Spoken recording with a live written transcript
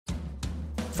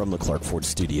From the Clark Ford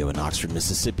Studio in Oxford,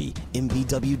 Mississippi,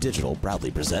 MBW Digital proudly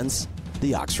presents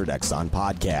the Oxford Exxon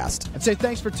Podcast. I'd say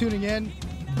thanks for tuning in,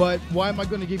 but why am I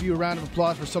going to give you a round of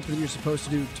applause for something you're supposed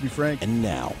to do, to be frank? And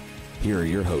now, here are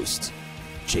your hosts,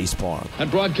 Chase Parham.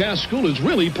 That broadcast school has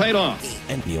really paid off.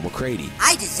 And Neal McCready.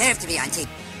 I deserve to be on TV.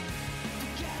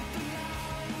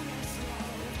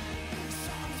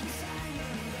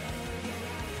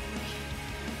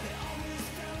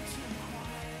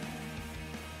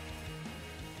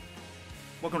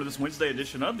 Welcome to this Wednesday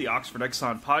edition of the Oxford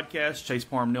Exxon Podcast. Chase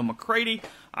Parham, Neal McCready.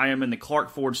 I am in the Clark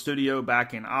Ford studio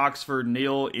back in Oxford.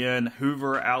 Neal in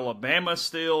Hoover, Alabama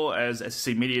still as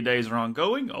SEC Media Days are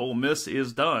ongoing. Ole Miss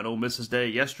is done. Ole Miss's day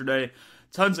yesterday.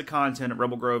 Tons of content at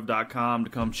rebelgrove.com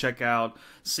to come check out,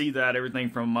 see that, everything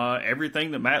from everything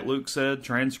that Matt Luke said,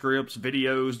 transcripts,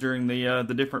 videos during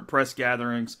the different press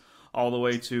gatherings, all the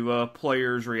way to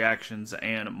players' reactions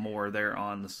and more there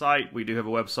on the site. We do have a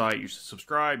website. You should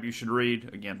subscribe. You should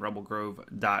read. Again,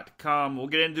 rebelgrove.com. We'll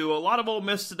get into a lot of Ole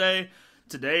Miss today.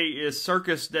 Today is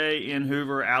Circus Day in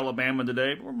Hoover, Alabama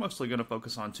today, but we're mostly going to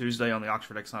focus on Tuesday on the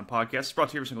Oxford Exxon Podcast. It's brought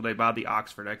to you every single day by the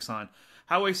Oxford Exxon.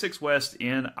 Highway 6 West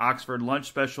in Oxford. Lunch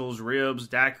specials, ribs,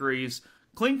 daiquiris,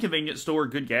 clean convenience store,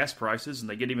 good gas prices, and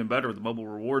they get even better with the mobile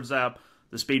rewards app,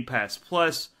 the Speed Pass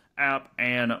Plus app,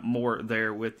 and more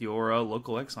there with your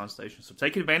local Exxon station. So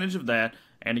take advantage of that.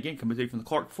 And again, coming to you from the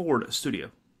Clark Ford studio.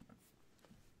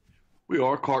 We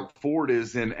are. Clark Ford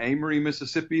is in Amory,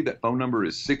 Mississippi. That phone number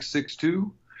is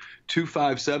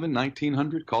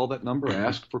 662-257-1900. Call that number.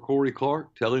 Ask for Corey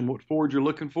Clark. Tell him what Ford you're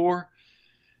looking for.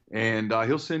 And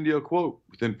he'll send you a quote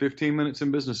within 15 minutes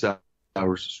in business hours.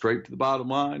 Straight to the bottom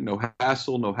line. No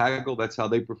hassle, no haggle. That's how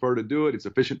they prefer to do it. It's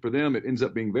efficient for them. It ends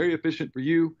up being very efficient for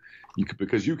you,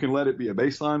 because you can let it be a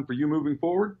baseline for you moving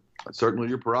forward. That's certainly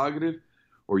your prerogative.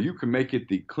 Or you can make it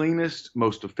the cleanest,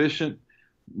 most efficient,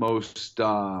 most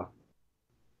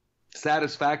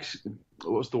satisfaction.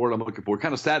 What's the word I'm looking for?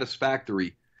 Kind of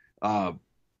satisfactory. Where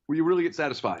you really get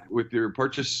satisfied with your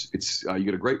purchase. It's you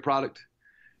get a great product.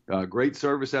 Great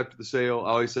service after the sale. I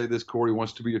always say this, Corey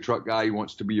wants to be your truck guy. He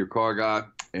wants to be your car guy.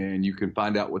 And you can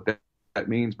find out what that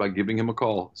means by giving him a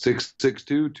call.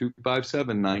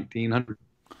 662-257-1900.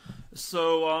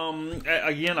 So,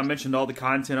 again, I mentioned all the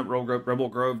content at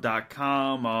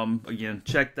rebelgrove.com. Again,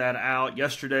 check that out.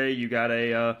 Yesterday, you got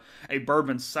a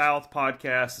Bourbon South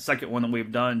podcast, the second one that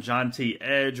we've done. John T.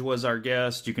 Edge was our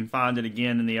guest. You can find it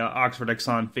again in the Oxford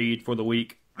Exxon feed for the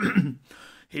week.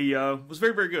 He was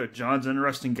very, very good. John's an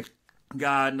interesting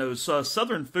guy, knows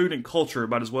Southern food and culture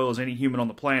about as well as any human on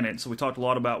the planet. So we talked a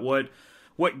lot about what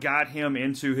got him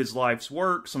into his life's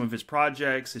work, some of his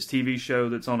projects, his TV show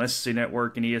that's on SEC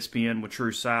Network and ESPN with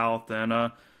True South,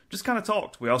 and just kind of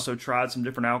talked. We also tried some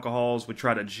different alcohols. We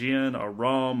tried a gin, a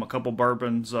rum, a couple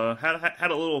bourbons. Had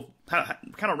a little, kind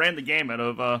of ran the gamut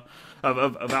of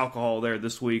alcohol there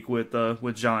this week with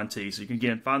John T. So you can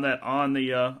again find that on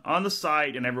the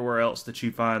site and everywhere else that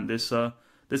you find this here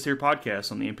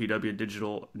podcast on the MPW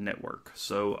Digital Network.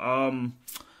 So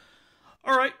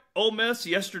all right, Ole Miss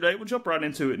yesterday. We'll jump right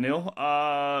into it, Neal.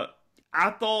 I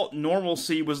thought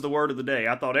normalcy was the word of the day.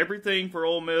 I thought everything for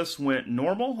Ole Miss went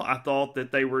normal. I thought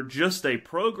that they were just a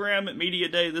program at Media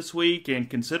Day this week, and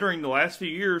considering the last few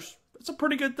years, it's a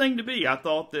pretty good thing to be. I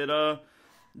thought that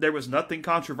there was nothing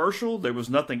controversial. There was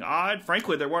nothing odd.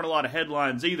 Frankly, there weren't a lot of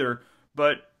headlines either,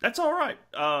 but that's all right.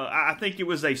 I think it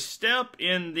was a step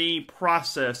in the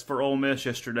process for Ole Miss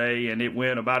yesterday, and it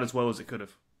went about as well as it could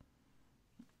have.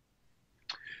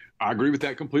 I agree with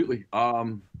that completely.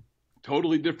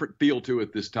 Totally different feel to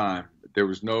it this time. There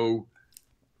was the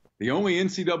only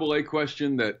NCAA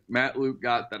question that Matt Luke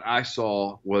got that I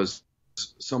saw was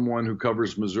someone who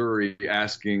covers Missouri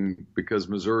asking, because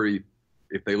Missouri,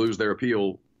 if they lose their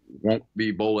appeal, won't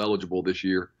be bowl eligible this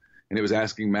year. And it was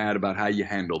asking Matt about how you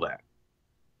handle that.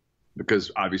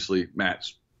 Because obviously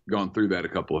Matt's gone through that a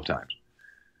couple of times.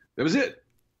 That was it.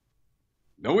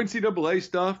 No NCAA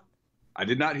stuff. I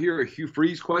did not hear a Hugh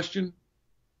Freeze question.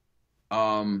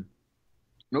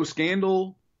 No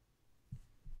scandal,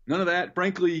 none of that.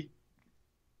 Frankly,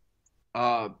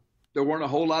 there weren't a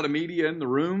whole lot of media in the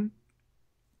room.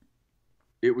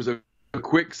 It was a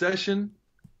quick session.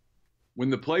 When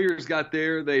the players got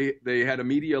there, they had a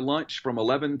media lunch from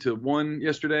 11 to 1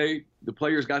 yesterday. The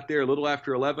players got there a little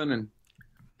after 11, and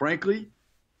frankly,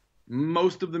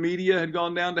 most of the media had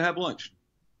gone down to have lunch.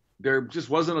 There just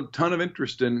wasn't a ton of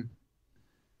interest in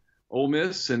Ole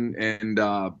Miss, and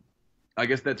I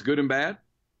guess that's good and bad.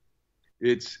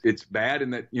 It's bad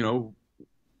in that,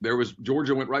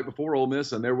 Georgia went right before Ole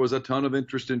Miss, and there was a ton of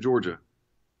interest in Georgia.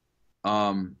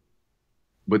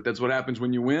 But that's what happens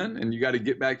when you win, and you got to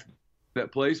get back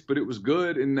that place, but it was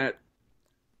good in that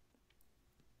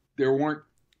there weren't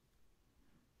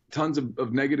tons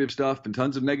of negative stuff and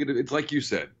tons of negative. It's like you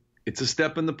said, it's a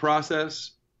step in the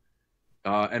process.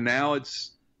 And now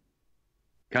it's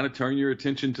kind of turn your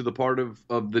attention to the part of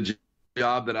the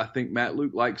job that I think Matt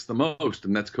Luke likes the most,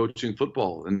 and that's coaching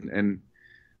football. And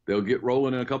they'll get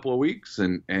rolling in a couple of weeks,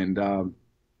 and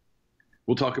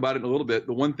we'll talk about it in a little bit.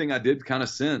 The one thing I did kind of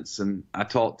sense, and I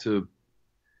talked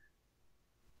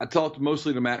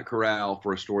mostly to Matt Corral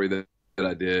for a story that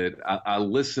I did. I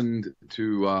listened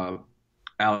to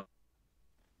Alex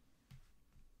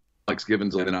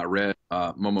Givens, and I read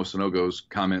Momo Sonogo's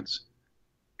comments.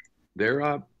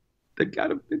 The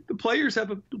players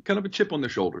have a kind of a chip on their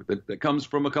shoulder that comes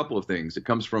from a couple of things. It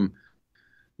comes from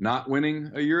not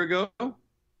winning a year ago.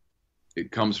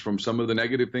 It comes from some of the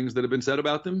negative things that have been said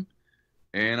about them.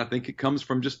 And I think it comes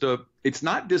from it's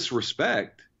not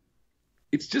disrespect.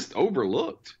 It's just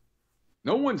overlooked.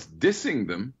 No one's dissing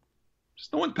them.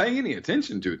 Just no one's paying any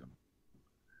attention to them.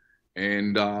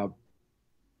 And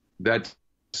that's,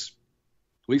 at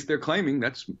least they're claiming,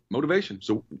 that's motivation.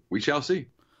 So we shall see.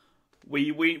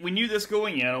 We knew this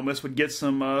going in. Ole Miss would get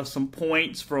some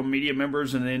points from media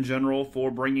members and in general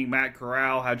for bringing Matt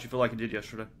Corral. How'd you feel like it did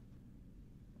yesterday?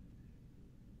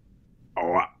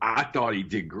 Oh, I thought he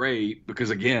did great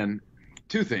because, again,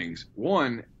 two things.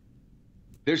 One,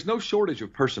 there's no shortage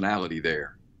of personality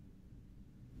there.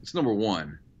 It's number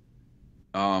one.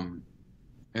 And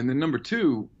then number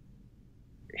two,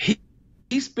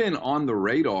 he's been on the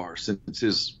radar since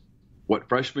his,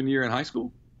 freshman year in high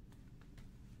school?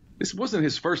 This wasn't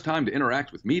his first time to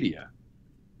interact with media.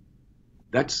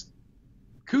 That's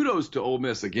kudos to Ole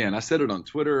Miss. Again, I said it on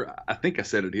Twitter. I think I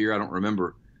said it here. I don't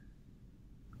remember.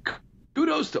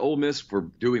 Kudos to Ole Miss for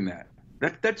doing that.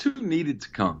 That's who needed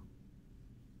to come.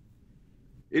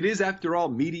 It is, after all,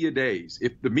 media days.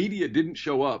 If the media didn't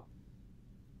show up,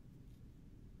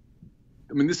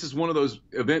 I mean, this is one of those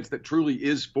events that truly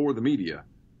is for the media.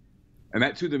 And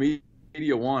that's who the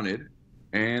media wanted,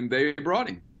 and they brought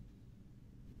him.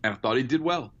 And I thought he did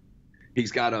well.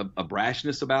 He's got a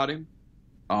brashness about him,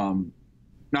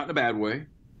 not in a bad way.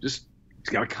 Just he's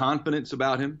got a confidence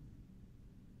about him.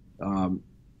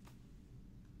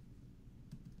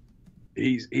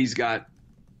 He's kind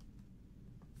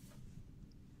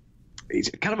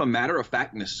of a matter of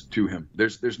factness to him. There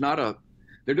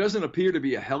doesn't appear to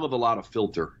be a hell of a lot of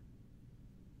filter,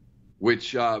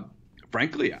 which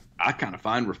frankly I kind of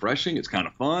find refreshing. It's kind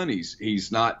of fun.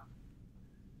 He's not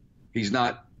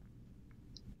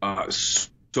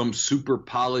some super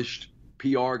polished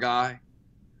PR guy.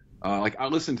 Like I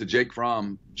listened to Jake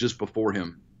Fromm just before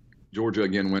him. Georgia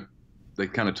again they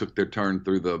kind of took their turn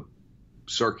through the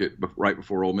circuit right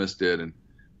before Ole Miss did. And,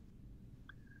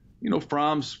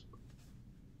 Fromm's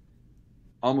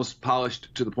almost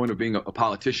polished to the point of being a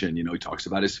politician. He talks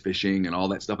about his fishing and all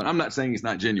that stuff. And I'm not saying he's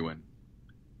not genuine,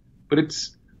 but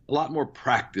it's a lot more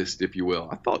practiced, if you will.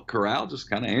 I thought Corral just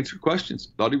kind of answered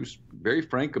questions. Thought he was very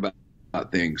frank about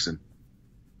things. And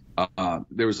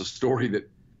there was a story that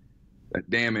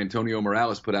damn Antonio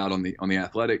Morales put out on the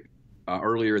Athletic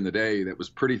earlier in the day that was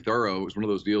pretty thorough. It was one of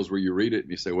those deals where you read it and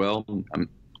you say, well,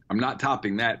 I'm not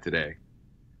topping that today.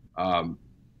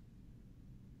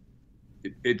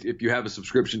 If you have a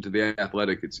subscription to the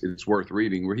Athletic, it's worth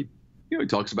reading, where he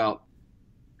talks about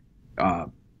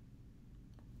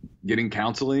getting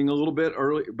counseling a little bit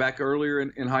earlier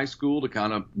in high school to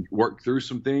kind of work through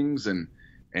some things, and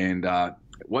it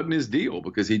wasn't his deal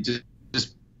because he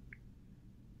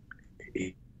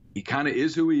kind of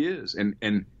is who he is,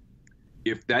 and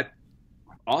if that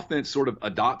offense sort of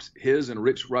adopts his and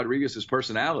Rich Rodriguez's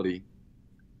personality,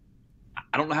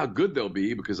 I don't know how good they'll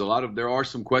be, because there are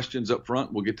some questions up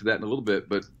front. We'll get to that in a little bit,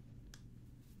 but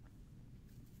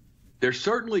they're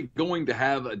certainly going to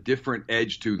have a different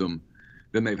edge to them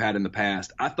than they've had in the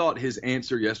past. I thought his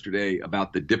answer yesterday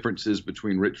about the differences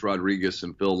between Rich Rodriguez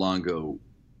and Phil Longo,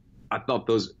 I thought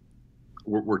those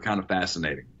were kind of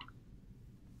fascinating.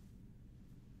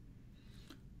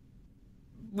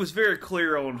 Was very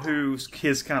clear on who's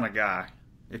his kind of guy,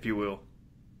 if you will.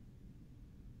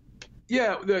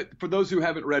 Yeah, for those who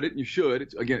haven't read it, and you should,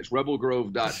 it's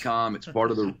rebelgrove.com. It's part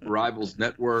of the Rivals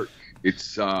Network.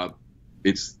 It's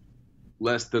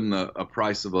less than a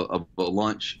price of a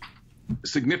lunch,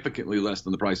 significantly less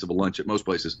than the price of a lunch at most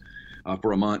places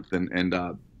for a month.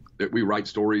 And we write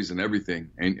stories and everything,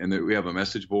 and we have a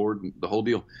message board and the whole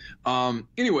deal.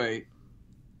 Anyway,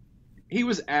 he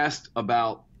was asked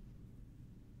about,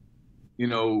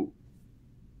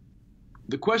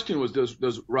 the question was,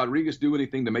 does Rodriguez do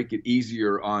anything to make it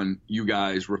easier on you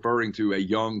guys, referring to a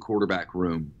young quarterback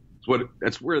room?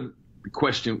 That's where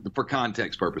question for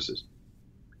context purposes.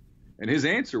 And his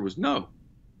answer was no.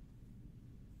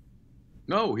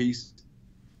 No, he's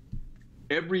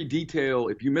every detail.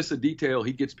 If you miss a detail,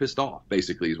 he gets pissed off,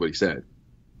 basically, is what he said.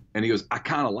 And he goes, I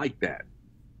kind of like that.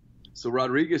 So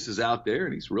Rodriguez is out there,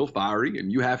 and he's real fiery,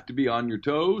 and you have to be on your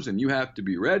toes, and you have to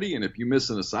be ready. And if you miss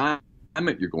an assignment,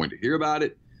 you're going to hear about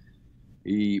it.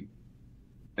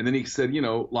 And then he said,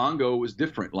 Longo was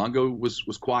different. Longo was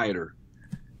quieter.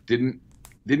 Didn't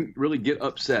really get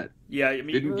upset. Yeah, I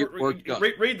mean, didn't get worked up.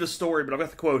 Read the story, but I've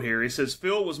got the quote here. He says,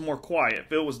 Phil was more quiet.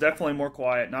 Phil was definitely more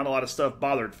quiet. Not a lot of stuff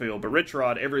bothered Phil, but Rich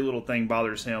Rod, every little thing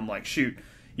bothers him. Like, shoot,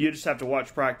 you just have to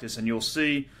watch practice, and you'll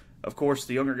see. Of course,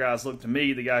 the younger guys look to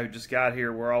me, the guy who just got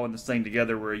here. We're all in this thing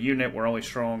together. We're a unit. We're only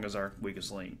strong as our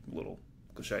weakest link. Little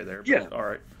cliche there. But yeah. All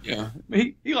right. Yeah.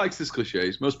 He likes his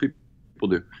cliches. Most people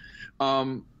do.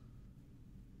 I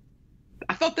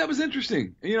thought that was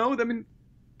interesting. I mean,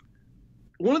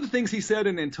 one of the things he said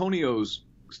in Antonio's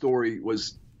story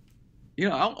was,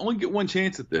 I'll only get one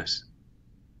chance at this.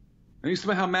 And he's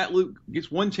talking about how Matt Luke gets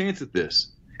one chance at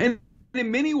this. And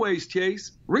in many ways,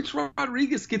 Chase, Rich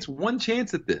Rodriguez gets one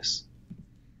chance at this.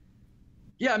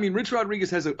 Yeah, I mean, Rich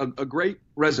Rodriguez has a great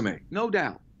resume. No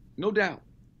doubt. No doubt.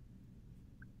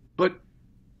 But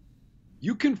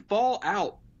you can fall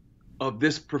out of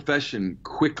this profession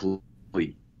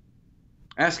quickly.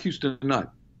 Ask Houston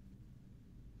Nutt.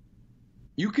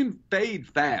 You can fade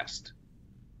fast.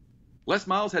 Les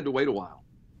Miles had to wait a while.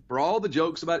 For all the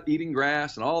jokes about eating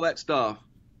grass and all that stuff,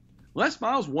 Les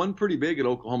Miles won pretty big at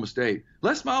Oklahoma State.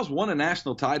 Les Miles won a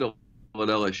national title at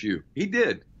LSU. He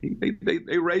did.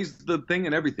 They raised the thing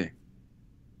and everything.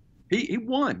 He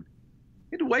won.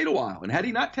 He had to wait a while. And had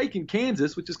he not taken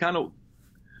Kansas, which is kind of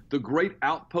the great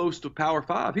outpost of Power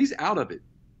 5, he's out of it.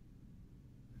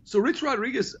 So Rich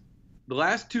Rodriguez, the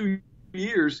last 2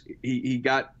 years, he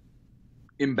got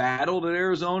embattled at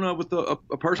Arizona with a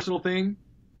personal thing,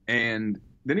 and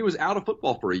then he was out of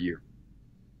football for a year.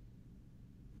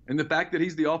 And the fact that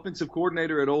he's the offensive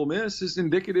coordinator at Ole Miss is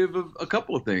indicative of a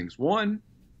couple of things. One,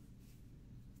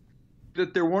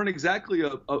 that there weren't exactly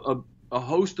a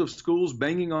host of schools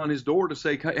banging on his door to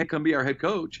say, hey, come be our head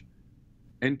coach.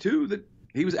 And two, that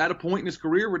he was at a point in his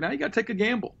career where now you got to take a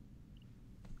gamble.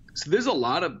 So there's a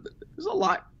lot, there's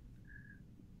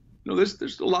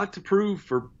a lot to prove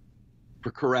for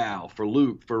Corral, for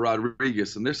Luke, for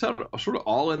Rodriguez, and they're sort of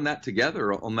all in that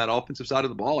together on that offensive side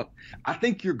of the ball. I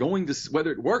think you're going to,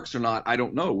 whether it works or not, I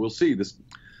don't know. We'll see.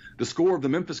 The score of the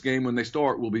Memphis game when they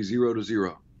start will be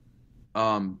 0-0.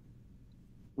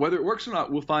 Whether it works or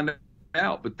not, we'll find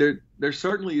out. But there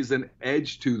certainly is an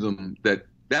edge to them that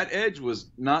edge was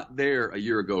not there a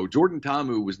year ago. Jordan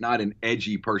Ta'amu was not an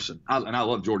edgy person, and I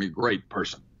love Jordan, a great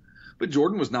person, but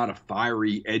Jordan was not a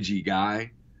fiery, edgy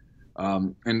guy.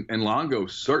 And Longo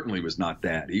certainly was not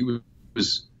that. He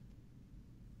was,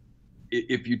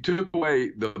 if you took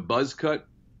away the buzz cut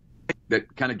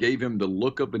that kind of gave him the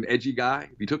look of an edgy guy,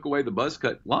 if you took away the buzz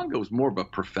cut, Longo was more of a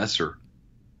professor.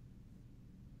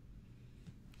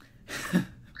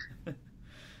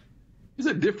 It's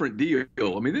a different deal.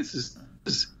 I mean, there's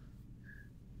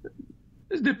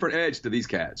a different edge to these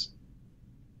cats.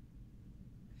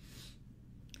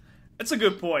 That's a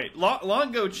good point.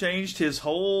 Longo changed his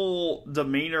whole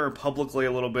demeanor publicly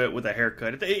a little bit with a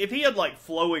haircut. If he had like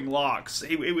flowing locks,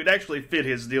 it would actually fit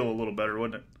his deal a little better,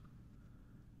 wouldn't it?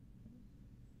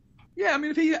 Yeah, I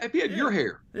mean, if he had your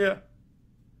hair, yeah,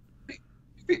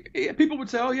 people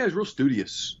would say, "Oh, yeah, he's real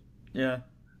studious." Yeah,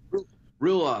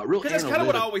 real. Because that's kind of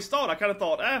what I always thought. I kind of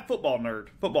thought, football nerd,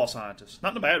 football scientist,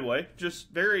 not in a bad way,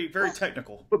 just very, very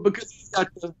technical. But because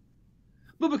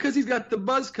he's got the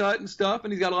buzz cut and stuff,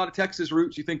 and he's got a lot of Texas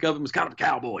roots, you think of him as kind of a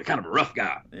cowboy, kind of a rough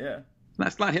guy. Yeah.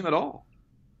 That's not him at all.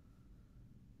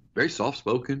 Very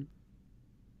soft-spoken,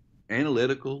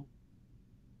 analytical.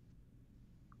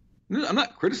 I'm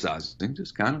not criticizing,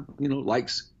 just kind of,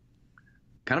 likes,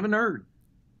 kind of a nerd.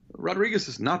 Rodriguez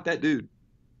is not that dude.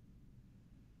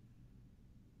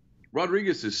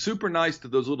 Rodriguez is super nice to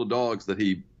those little dogs that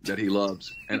he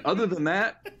loves. And other than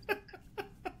that,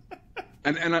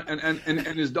 and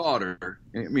his daughter.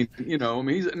 I mean,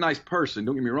 he's a nice person.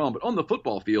 Don't get me wrong, but on the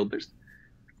football field,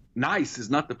 nice is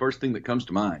not the first thing that comes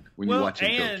to mind when you watch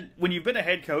him coach. And when you've been a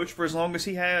head coach for as long as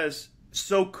he has,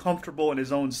 so comfortable in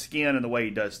his own skin and the way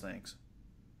he does things,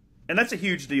 and that's a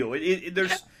huge deal.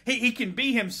 He can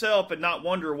be himself and not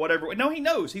wonder whatever. No, he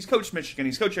knows. He's coached Michigan.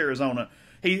 He's coached Arizona.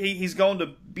 He's gone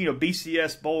to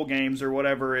BCS bowl games or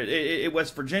whatever at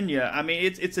West Virginia. I mean,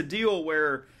 it's a deal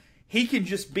where he can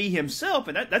just be himself,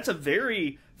 and that's a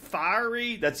very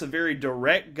fiery, that's a very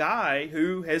direct guy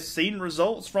who has seen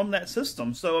results from that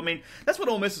system. So, I mean, that's what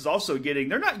Ole Miss is also getting.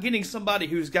 They're not getting somebody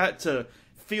who's got to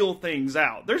feel things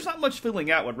out. There's not much feeling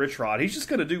out with Rich Rod. He's just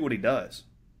going to do what he does.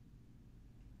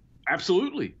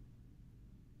 Absolutely.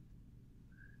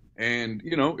 And,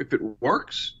 if it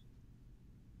works,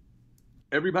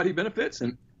 everybody benefits.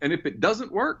 And if it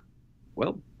doesn't work,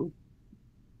 well, we'll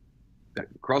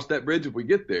cross that bridge if we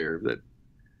get there. That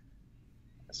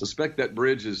I suspect that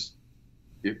bridge is,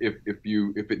 if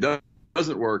it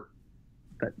doesn't work,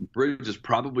 that bridge is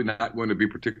probably not going to be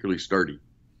particularly sturdy.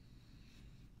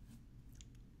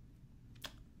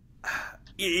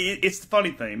 It's the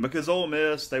funny thing, because Ole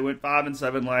Miss, they went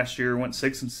 5-7 last year, went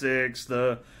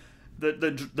 6-6.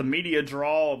 The media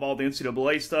draw of all the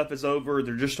NCAA stuff is over.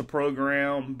 They're just a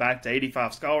program, back to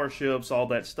 85 scholarships, all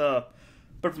that stuff.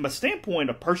 But from a standpoint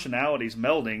of personalities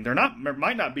melding, there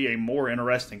might not be a more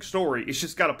interesting story. It's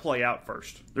just got to play out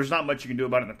first. There's not much you can do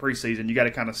about it in the preseason. You got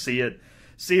to kind of see it,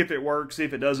 see if it works, see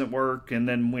if it doesn't work, and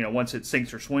then once it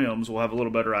sinks or swims, we'll have a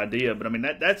little better idea. But I mean,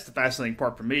 that's the fascinating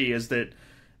part for me, is that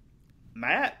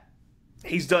Matt,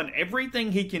 he's done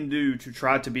everything he can do to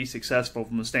try to be successful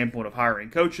from the standpoint of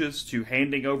hiring coaches, to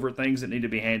handing over things that need to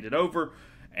be handed over,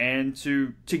 and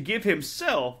to give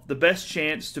himself the best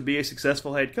chance to be a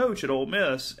successful head coach at Ole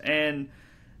Miss. And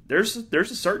there's a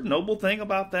certain noble thing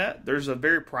about that. There's a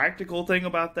very practical thing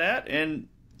about that. And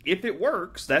if it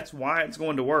works, that's why it's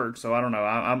going to work. So I don't know.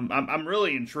 I'm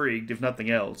really intrigued, if nothing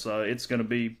else. It's going to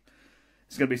be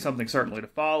something certainly to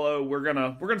follow. We're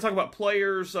gonna talk about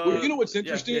players. Well, you know what's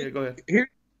interesting? Yeah, go ahead. Here,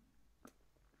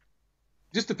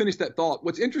 just to finish that thought,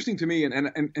 what's interesting to me,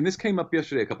 and this came up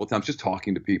yesterday a couple of times, just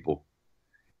talking to people.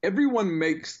 Everyone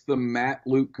makes the Matt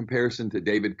Luke comparison to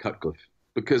David Cutcliffe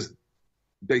because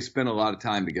they spent a lot of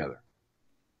time together.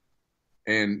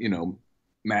 And,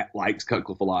 Matt likes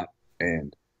Cutcliffe a lot,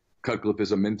 and Cutcliffe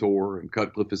is a mentor, and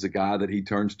Cutcliffe is a guy that he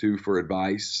turns to for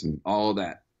advice and all of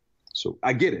that. So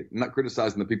I get it. I'm not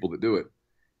criticizing the people that do it.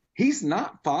 He's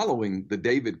not following the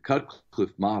David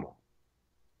Cutcliffe model.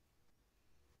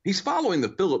 He's following the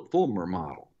Philip Fulmer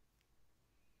model.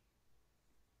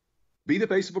 Be the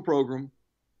face of a program.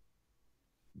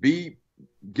 Give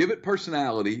it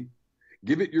personality.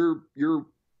 Give it your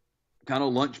kind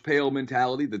of lunch pail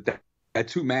mentality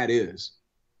that's who Matt is.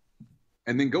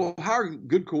 And then go hire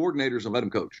good coordinators and let them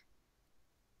coach.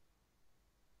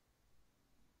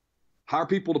 Hire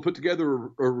people to put together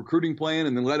a recruiting plan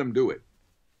and then let them do it.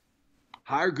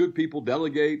 Hire good people,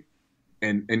 delegate,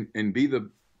 and be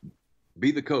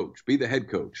the coach, be the head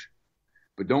coach.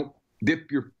 But don't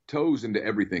dip your toes into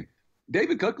everything.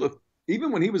 David Cutcliffe,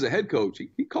 even when he was a head coach,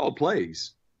 he called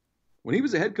plays. When he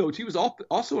was a head coach, he was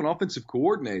also an offensive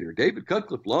coordinator. David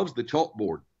Cutcliffe loves the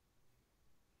chalkboard.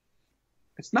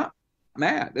 It's not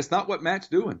Matt. That's not what Matt's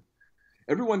doing.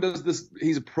 Everyone does this.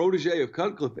 He's a protege of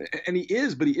Cutcliffe, and he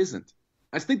is, but he isn't.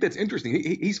 I think that's interesting.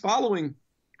 He's following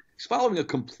a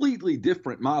completely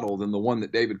different model than the one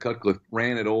that David Cutcliffe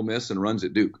ran at Ole Miss and runs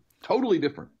at Duke. Totally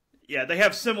different. Yeah, they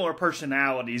have similar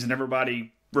personalities, and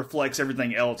everybody reflects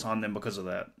everything else on them because of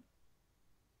that.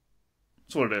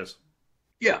 That's what it is.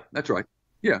 Yeah, that's right.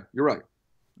 Yeah, you're right.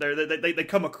 They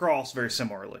come across very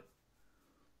similarly.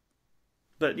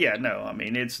 But yeah, no, I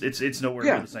mean it's nowhere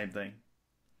near the same thing.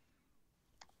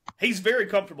 He's very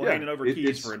comfortable handing over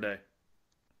keys for a day.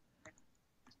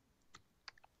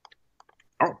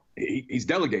 Oh, he's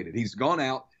delegated. He's gone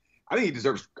out. I think he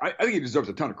deserves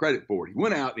a ton of credit for it. He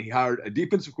went out and he hired a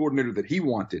defensive coordinator that he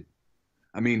wanted.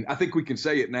 I mean, I think we can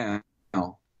say it now.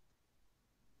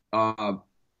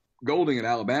 Golding at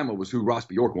Alabama was who Ross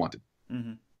Bjork wanted.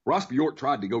 Mm-hmm. Ross Bjork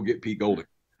tried to go get Pete Golding.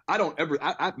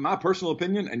 My personal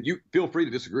opinion, and you feel free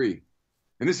to disagree,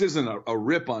 and this isn't a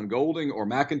rip on Golding or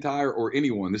McIntyre or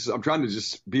anyone. I'm trying to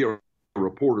just be a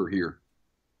reporter here.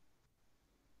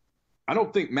 I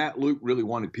don't think Matt Luke really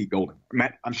wanted Pete Golding.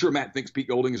 I'm sure Matt thinks Pete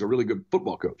Golding is a really good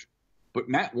football coach, but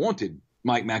Matt wanted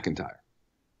Mike McIntyre.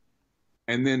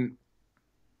 And then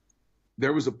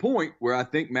there was a point where I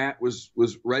think Matt was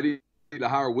ready to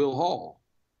hire Will Hall.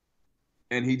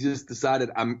 And he just decided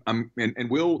and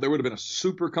Will, there would have been a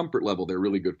super comfort level. They're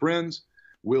really good friends.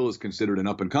 Will is considered an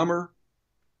up and comer.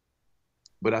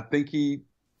 But I think he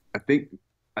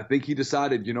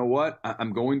decided, you know what?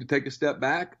 I'm going to take a step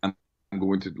back. I'm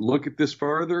going to look at this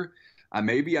further.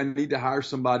 Maybe I need to hire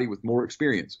somebody with more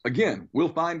experience. Again,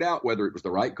 we'll find out whether it was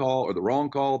the right call or the wrong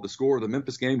call. The score of the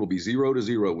Memphis game will be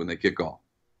 0-0 when they kick off.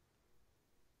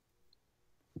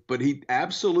 But he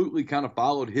absolutely kind of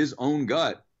followed his own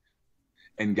gut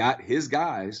and got his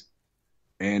guys,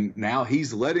 and now he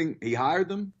hired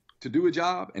them, to do a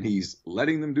job, and he's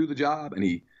letting them do the job, and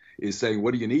he is saying,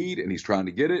 what do you need? And he's trying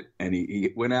to get it. And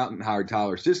he went out and hired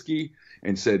Tyler Siskey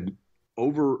and said,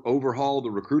 overhaul the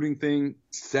recruiting thing,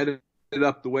 set it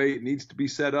up the way it needs to be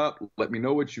set up. Let me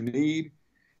know what you need.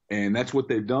 And that's what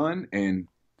they've done. And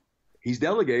he's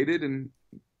delegated. And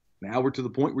now we're to the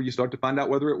point where you start to find out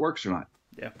whether it works or not.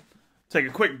 Yeah. Take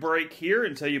a quick break here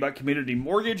and tell you about Community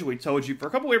Mortgage. We told you for a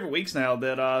couple of weeks now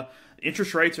that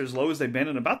interest rates are as low as they've been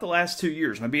in about the last 2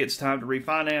 years. Maybe it's time to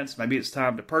refinance. Maybe it's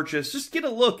time to purchase. Just get a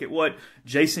look at what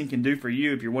Jason can do for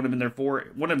you if you're one of their four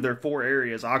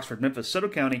areas: Oxford, Memphis, Soto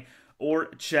County, or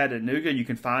Chattanooga. You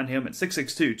can find him at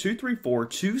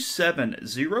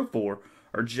 662-234-2704 or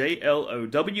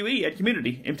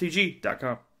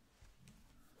JLOWE@communitymtg.com.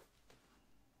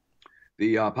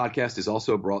 The podcast is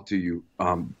also brought to you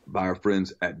by our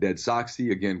friends at Dead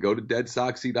Soxy. Again, go to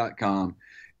deadsoxy.com,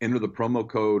 enter the promo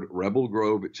code Rebel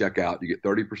Grove at checkout. You get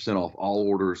 30% off all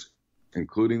orders,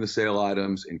 including the sale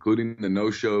items, including the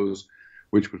no-shows,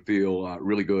 which would feel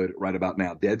really good right about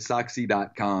now.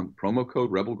 Deadsoxy.com, promo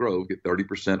code Rebel Grove, get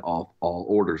 30% off all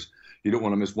orders. You don't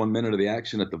want to miss 1 minute of the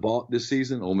action at the Vault this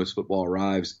season. Ole Miss football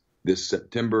arrives this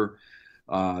September.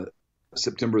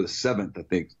 September the 7th, I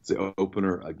think, it's the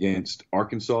opener against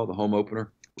Arkansas, the home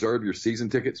opener. Reserve your season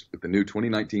tickets with the new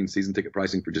 2019 season ticket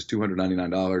pricing for just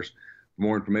 $299. For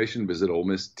more information, visit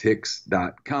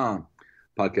OleMissTix.com.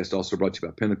 Podcast also brought to you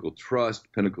by Pinnacle Trust.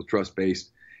 Pinnacle Trust,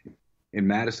 based in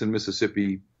Madison,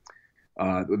 Mississippi.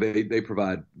 They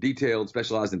provide detailed,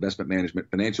 specialized investment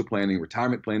management, financial planning,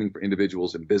 retirement planning for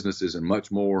individuals and businesses, and much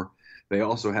more. They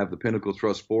also have the Pinnacle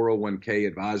Trust 401k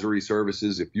advisory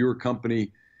services. If your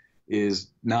company is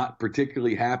not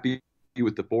particularly happy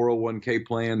with the 401k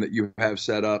plan that you have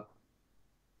set up,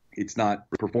 it's not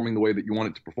performing the way that you want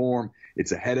it to perform,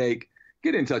 it's a headache,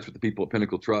 get in touch with the people at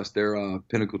Pinnacle Trust. They're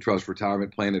Pinnacle Trust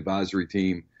retirement plan advisory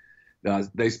team.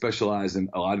 They specialize in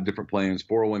a lot of different plans,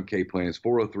 401k plans,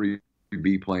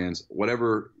 403b plans,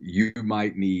 whatever you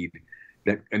might need.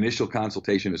 That initial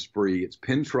consultation is free. It's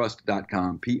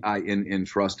pintrust.com,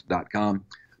 PINN-trust.com.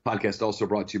 Podcast also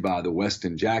brought to you by the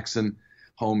Westin Jackson,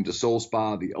 home to Soul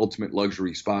Spa, the ultimate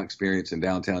luxury spa experience in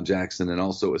downtown Jackson, and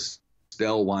also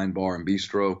Estelle Wine Bar and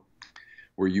Bistro,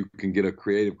 where you can get a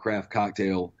creative craft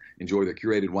cocktail, enjoy the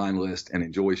curated wine list, and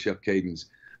enjoy Chef Caden's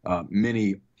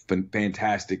many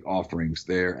fantastic offerings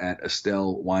there at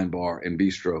Estelle Wine Bar and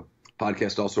Bistro.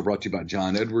 Podcast also brought to you by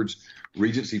John Edwards,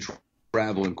 Regency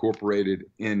Travel Incorporated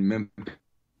in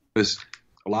Memphis.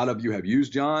 A lot of you have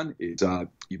used John.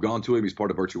 You've gone to him. He's part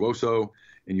of Virtuoso.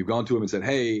 And you've gone to him and said,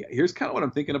 hey, here's kind of what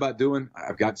I'm thinking about doing.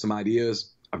 I've got some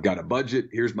ideas. I've got a budget.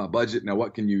 Here's my budget. Now,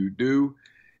 what can you do?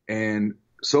 And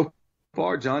so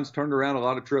far, John's turned around a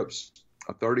lot of trips.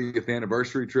 A 30th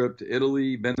anniversary trip to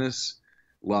Italy, Venice,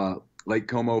 Lake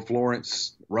Como,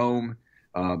 Florence, Rome,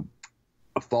 a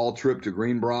fall trip to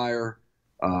Greenbrier,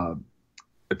 a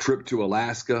trip to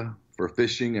Alaska for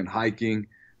fishing and hiking,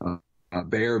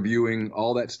 bear viewing,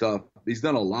 all that stuff. He's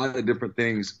done a lot of different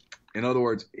things. In other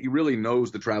words, he really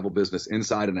knows the travel business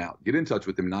inside and out. Get in touch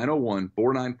with him,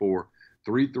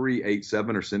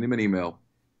 901-494-3387, or send him an email,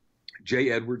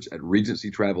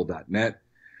 jedwards@regencytravel.net.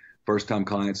 First-time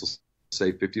clients will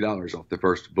save $50 off their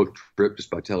first book trip just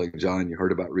by telling John you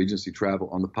heard about Regency Travel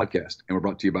on the podcast. And we're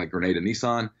brought to you by Grenada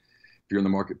Nissan. If you're in the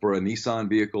market for a Nissan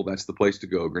vehicle, that's the place to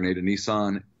go. Grenada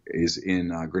Nissan is in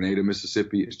Grenada,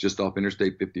 Mississippi. It's just off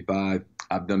Interstate 55.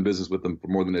 I've done business with them for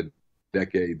more than a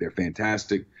decade. They're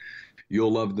fantastic.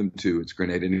 You'll love them too. It's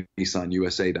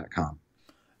GrenadaNissanUSA.com.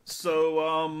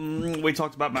 So we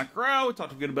talked about Matt Corral. We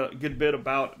talked a good bit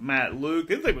about Matt Luke.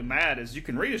 The other thing with Matt is you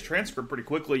can read his transcript pretty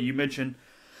quickly. You mentioned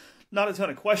not a ton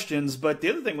of questions, but the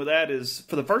other thing with that is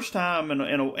for the first time, and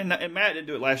Matt didn't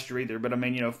do it last year either, but I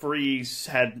mean, Freeze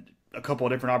had a couple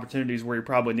of different opportunities where he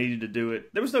probably needed to do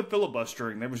it. There was no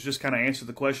filibustering. There was just kind of answer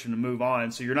the question and move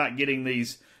on. So you're not getting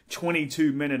these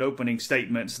 22-minute opening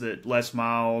statements that Les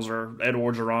Miles or Ed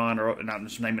Orgeron, or not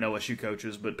just naming OSU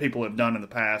coaches, but people have done in the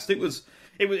past. It was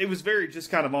very just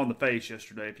kind of on the face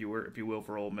yesterday, if you will,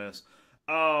 for Ole Miss.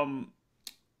 You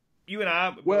and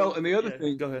I. Well, and the other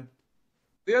thing. Go ahead.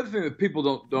 The other thing that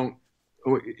people don't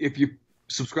if you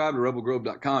subscribe to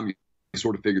rebelgrove.com, you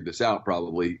sort of figured this out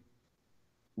probably.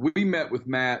 We met with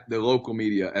Matt, the local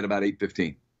media, at about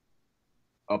 8:15.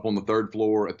 Up on the third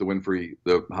floor at the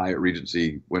Hyatt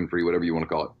Regency, Winfrey, whatever you want to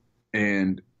call it.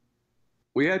 And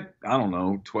we had,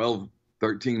 12,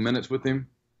 13 minutes with him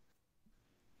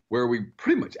where we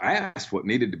pretty much asked what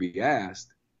needed to be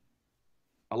asked.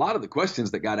 A lot of the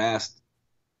questions that got asked,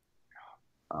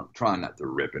 I'm trying not to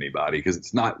rip anybody because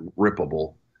it's not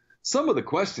rippable. Some of the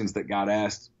questions that got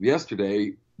asked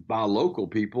yesterday by local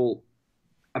people,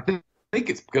 think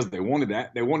it's because they wanted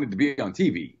that. They wanted to be on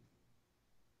TV.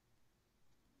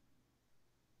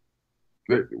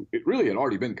 But it really had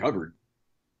already been covered.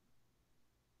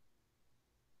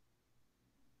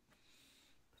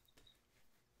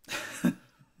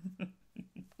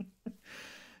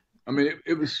 I mean,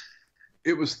 it was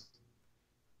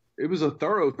a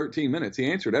thorough 13 minutes.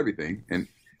 He answered everything, and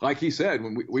like he said,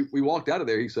 when we walked out of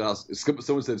there, he said,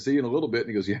 someone said, "See you in a little bit," and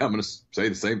he goes, "Yeah, I'm going to say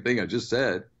the same thing I just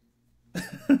said."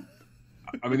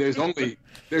 I mean, there's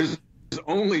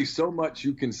only so much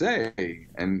you can say,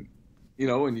 and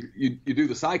and you do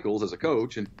the cycles as a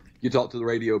coach, and you talk to the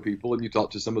radio people, and you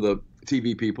talk to some of the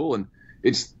TV people, and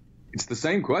it's the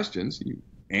same questions. You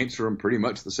answer them pretty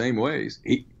much the same ways.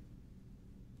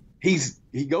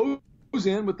 He goes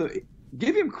in with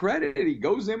give him credit. He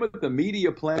goes in with the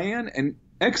media plan and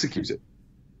executes it.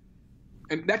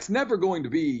 And that's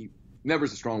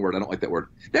never's a strong word. I don't like that word.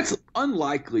 That's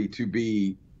unlikely to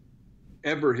be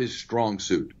ever his strong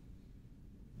suit.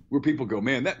 Where people go,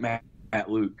 man, that Matt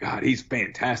Luke, God, he's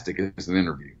fantastic as an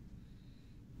interview.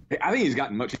 I think he's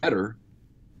gotten much better,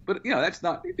 but that's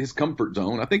not his comfort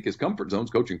zone. I think his comfort zone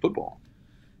is coaching football.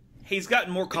 He's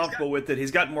gotten more comfortable with it.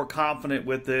 He's gotten more confident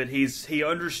with it. He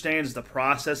understands the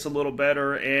process a little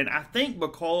better, and I think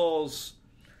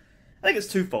it's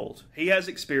twofold. He has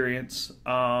experience.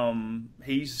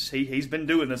 He's been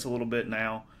doing this a little bit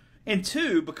now, and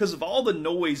two, because of all the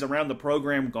noise around the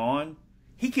program gone,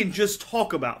 he can just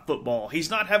talk about football.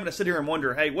 He's not having to sit here and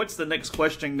wonder, hey, what's the next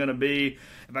question going to be?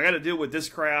 If I got to deal with this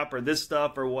crap or this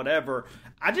stuff or whatever.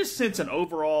 I just sense an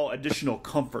overall additional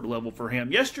comfort level for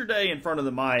him. Yesterday in front of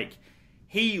the mic,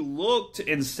 he looked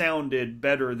and sounded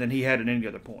better than he had at any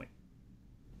other point.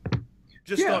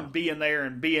 Just on being there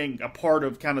and being a part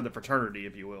of kind of the fraternity,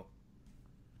 if you will.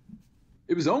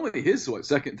 It was only his,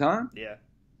 second time? Yeah.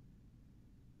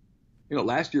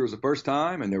 Last year was the first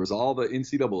time, and there was all the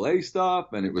NCAA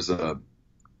stuff, and it was and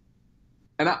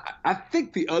I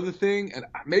think the other thing, and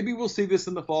maybe we'll see this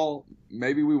in the fall,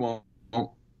 maybe we won't.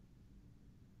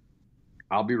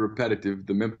 I'll be repetitive.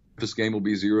 The Memphis game will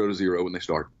be 0-0 when they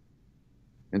start,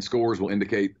 and scores will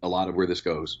indicate a lot of where this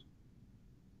goes.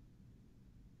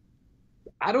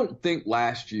 I don't think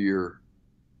last year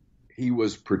he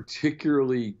was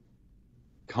particularly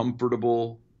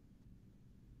comfortable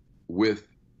with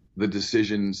the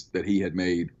decisions that he had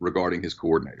made regarding his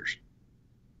coordinators.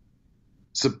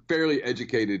 It's a fairly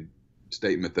educated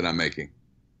statement that I'm making.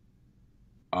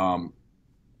 I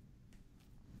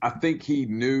think he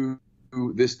knew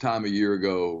this time a year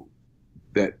ago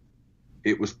that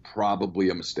it was probably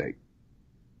a mistake,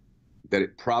 that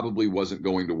it probably wasn't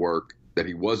going to work, that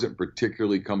he wasn't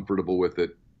particularly comfortable with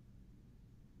it,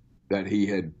 that he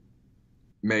had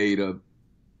made an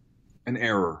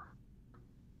error.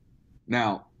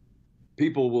 Now,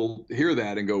 people will hear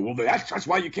that and go, well, that's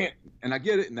why you can't. And I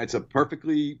get it, and that's a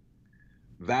perfectly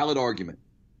valid argument.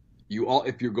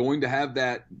 If you're going to have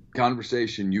that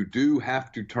conversation, you do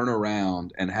have to turn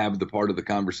around and have the part of the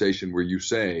conversation where you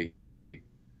say,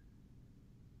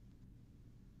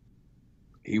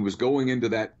 he was going into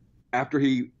that after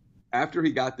he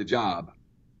got the job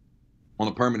on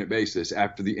a permanent basis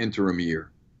after the interim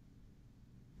year.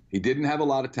 He didn't have a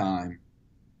lot of time.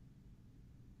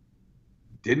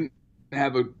 Didn't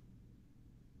have a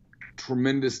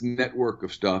tremendous network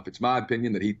of stuff. It's my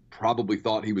opinion that he probably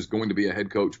thought he was going to be a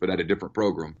head coach, but at a different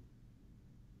program.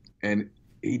 And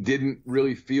he didn't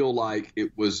really feel like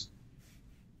it was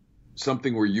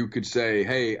something where you could say,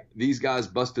 hey, these guys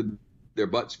busted their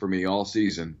butts for me all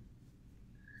season.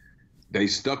 They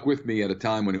stuck with me at a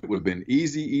time when it would have been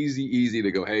easy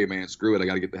to go, hey, man, screw it. I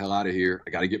got to get the hell out of here. I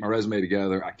got to get my resume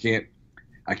together. I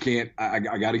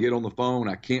got to get on the phone.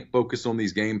 I can't focus on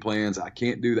these game plans. I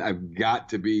can't do that. I've got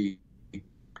to be.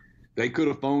 They could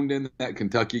have phoned in that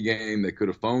Kentucky game. They could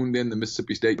have phoned in the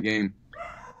Mississippi State game.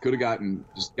 Could have gotten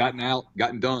out,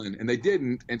 gotten done, and they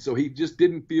didn't. And so he just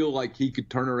didn't feel like he could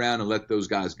turn around and let those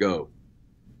guys go.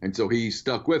 And so he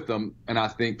stuck with them, and I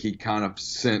think he kind of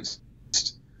sensed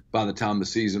by the time the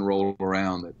season rolled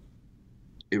around that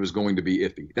it was going to be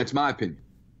iffy. That's my opinion.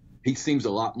 He seems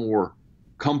a lot more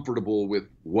comfortable with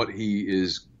what he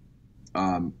is,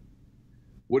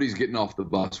 what he's getting off the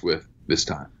bus with this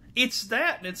time. It's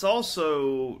that, and it's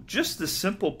also just the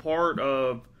simple part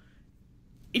of,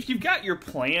 if you've got your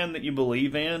plan that you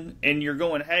believe in, and you're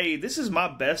going, hey, this is my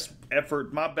best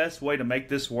effort, my best way to make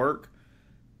this work,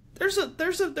 there's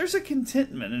a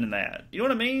contentment in that. You know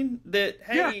what I mean? That,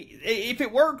 hey, if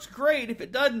it works, great. If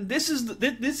it doesn't, this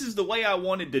is the way I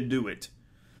wanted to do it.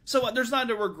 So there's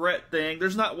not a regret thing.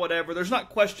 There's not whatever. There's not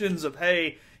questions of,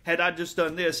 hey, had I just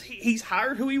done this? He's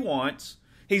hired who he wants.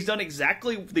 He's done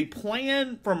exactly the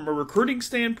plan from a recruiting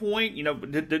standpoint. You know,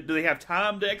 do they have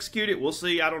time to execute it? We'll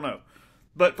see. I don't know.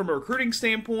 But from a recruiting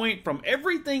standpoint, from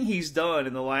everything he's done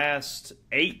in the last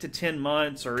 8 to 10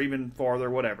 months or even farther,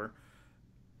 whatever,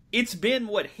 it's been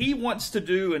what he wants to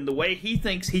do and the way he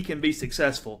thinks he can be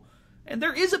successful. And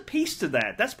there is a piece to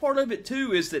that. That's part of it,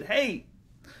 too, is that, hey,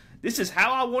 this is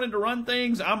how I wanted to run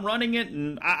things. I'm running it,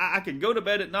 and I can go to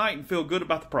bed at night and feel good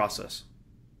about the process.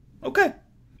 Okay.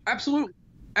 Absolutely.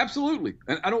 Absolutely.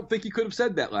 And I don't think he could have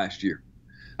said that last year.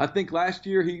 I think last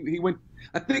year he went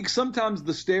 – I think sometimes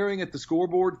the staring at the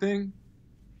scoreboard thing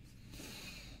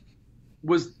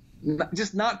was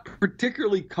just not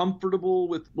particularly comfortable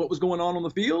with what was going on the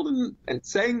field and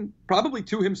saying probably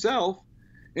to himself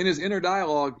in his inner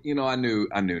dialogue, you know, I knew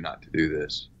not to do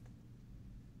this.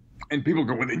 And people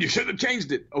go, well, then you should have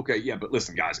changed it. Okay, yeah, but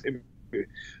listen, guys,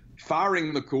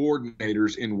 firing the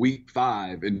coordinators in week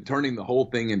 5 and turning the whole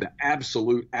thing into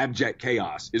absolute abject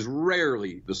chaos is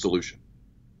rarely the solution.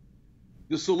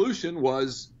 The solution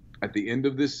was, at the end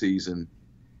of this season,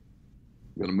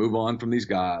 I'm going to move on from these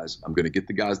guys. I'm going to get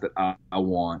the guys that I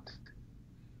want.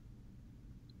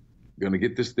 I'm going to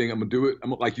get this thing. I'm going to do it,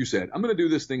 like you said, I'm going to do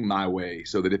this thing my way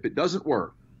so that if it doesn't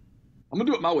work, I'm going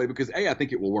to do it my way because, A, I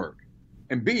think it will work.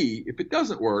 And B, if it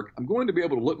doesn't work, I'm going to be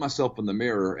able to look myself in the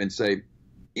mirror and say,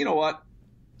 you know what?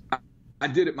 I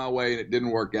did it my way and it didn't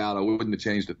work out. I wouldn't have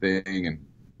changed a thing. And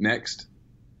next.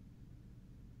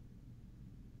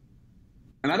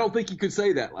 And I don't think he could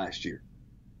say that last year.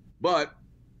 But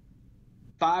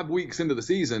 5 weeks into the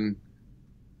season,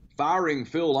 firing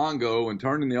Phil Longo and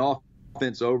turning the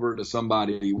offense over to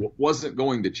somebody wasn't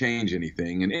going to change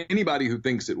anything. And anybody who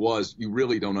thinks it was, you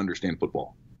really don't understand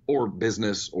football or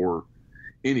business or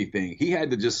anything. He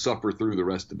had to just suffer through the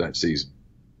rest of that season.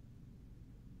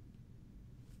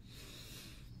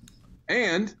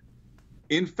 And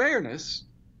in fairness,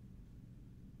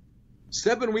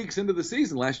 7 weeks into the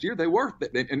season last year, they were,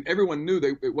 and everyone knew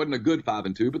it wasn't a good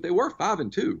 5-2, but they were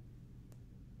 5-2.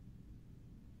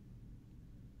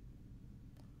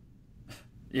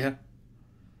 Yeah.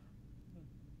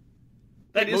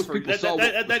 That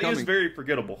is very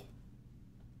forgettable.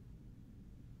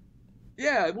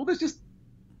 Yeah, well, there's just,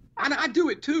 I do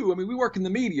it too. I mean, we work in the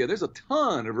media. There's a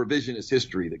ton of revisionist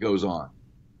history that goes on.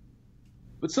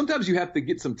 But sometimes you have to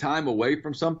get some time away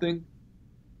from something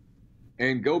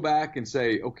and go back and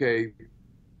say, okay,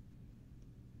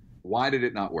 why did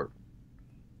it not work?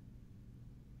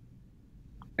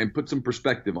 And put some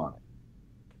perspective on it.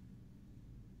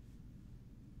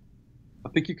 I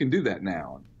think you can do that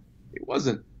now. It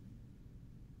wasn't.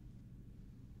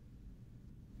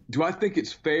 Do I think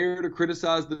it's fair to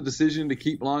criticize the decision to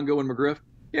keep Longo and McGriff?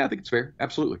 Yeah, I think it's fair.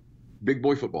 Absolutely. Big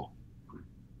boy football.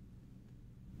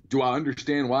 Do I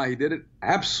understand why he did it?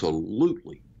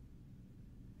 Absolutely.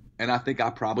 And I think I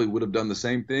probably would have done the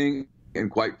same thing. And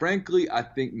quite frankly, I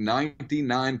think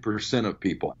 99% of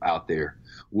people out there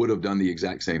would have done the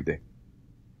exact same thing.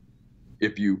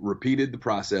 If you repeated the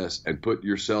process and put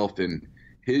yourself in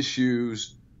his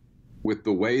shoes with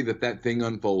the way that thing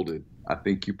unfolded, I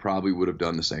think you probably would have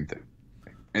done the same thing.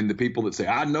 And the people that say,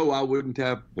 I know I wouldn't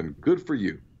have, been good for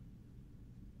you.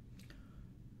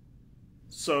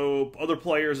 So other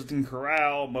players in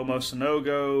Corral, Momo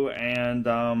Sanogo, and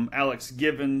Alex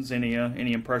Givens. Any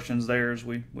impressions there as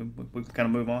we kind of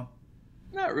move on?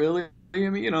 Not really. I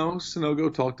mean,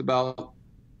 Sanogo talked about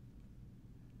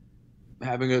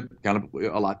having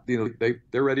a lot. They're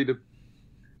ready to.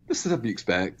 The stuff you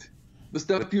expect. The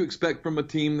stuff you expect from a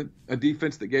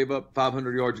defense that gave up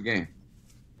 500 yards a game.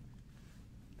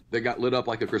 They got lit up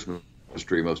like a Christmas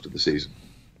tree most of the season.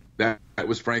 That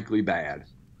was frankly bad.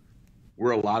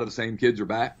 Where a lot of the same kids are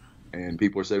back, and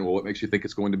people are saying, well, what makes you think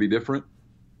it's going to be different?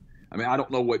 I mean, I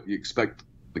don't know what you expect.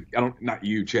 Not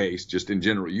you, Chase, just in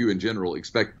general, you in general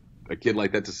expect a kid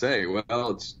like that to say,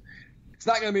 well, it's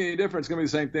not going to be any different. It's going to be the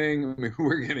same thing. I mean,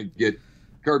 we're going to get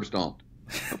curb stomped.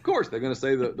 Of course, they're going to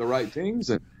say the right things.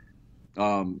 And,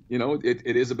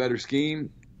 it is a better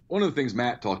scheme. One of the things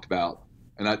Matt talked about,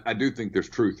 and I do think there's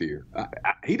truth here,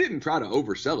 he didn't try to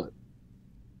oversell it.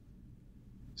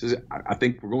 He says, I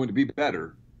think we're going to be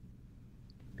better.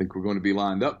 I think we're going to be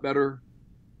lined up better.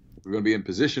 We're going to be in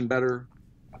position better.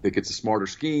 I think it's a smarter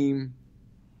scheme.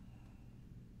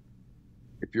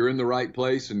 If you're in the right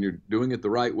place and you're doing it the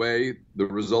right way, the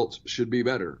results should be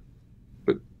better.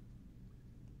 But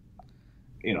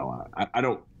I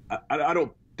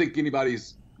don't think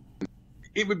anybody's.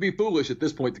 It would be foolish at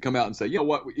this point to come out and say, you know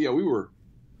what, we were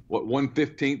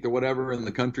 115th or whatever in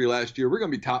the country last year. We're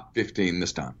going to be top 15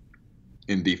 this time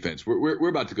in defense. We're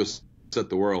about to go set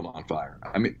the world on fire.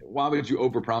 I mean, why would you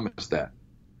overpromise that?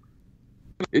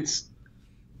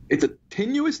 it's a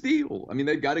tenuous deal. I mean,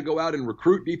 they've got to go out and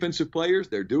recruit defensive players.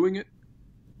 They're doing it,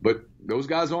 but those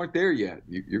guys aren't there yet.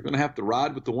 You're going to have to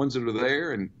ride with the ones that are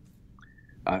there. And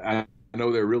I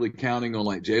know they're really counting on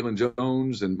like Jalen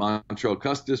Jones and Montrell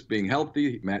Custis being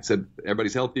healthy. Matt said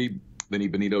everybody's healthy. They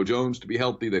need Benito Jones to be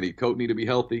healthy. They need Coatney to be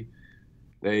healthy.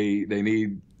 They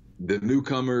need the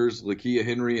newcomers, Lakia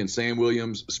Henry and Sam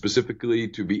Williams, specifically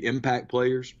to be impact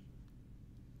players.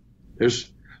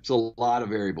 There's a lot of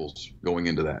variables going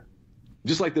into that.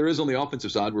 Just like there is on the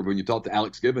offensive side, where when you talk to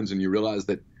Alex Gibbons and you realize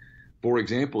that, for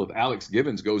example, if Alex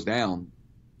Gibbons goes down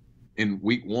in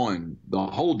week 1, the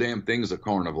whole damn thing is a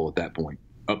carnival at that point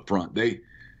up front. I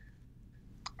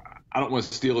don't want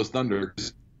to steal his thunder.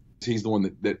 He's the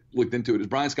one that looked into it. It's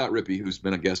Brian Scott Rippey, who's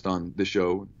been a guest on this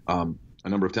show a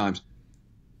number of times.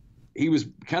 He was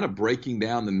kind of breaking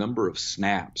down the number of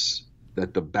snaps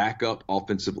that the backup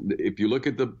offensive – if you look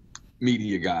at the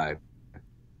media guide,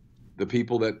 the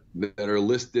people that are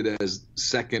listed as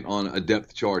second on a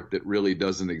depth chart that really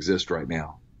doesn't exist right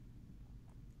now,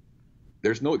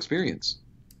 there's no experience.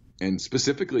 And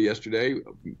specifically yesterday,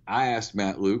 I asked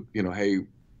Matt Luke, hey,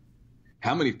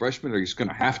 how many freshmen are you going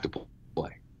to have to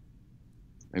play?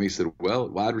 And he said, well,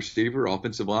 wide receiver,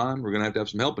 offensive line, we're going to have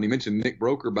some help. And he mentioned Nick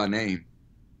Broker by name.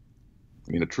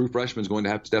 I mean, a true freshman is going to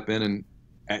have to step in and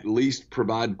at least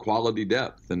provide quality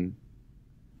depth. And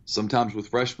sometimes with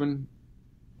freshmen,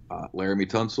 Laramie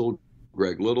Tunsil,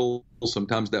 Greg Little,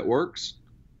 sometimes that works.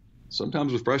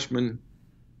 Sometimes with freshmen,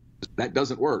 that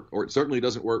doesn't work, or it certainly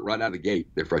doesn't work right out of the gate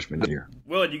their freshman year.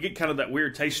 Well, you get kind of that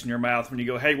weird taste in your mouth when you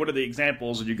go, hey, what are the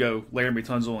examples? And you go, Laramie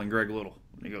Tunsil and Greg Little.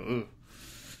 And you go, ugh.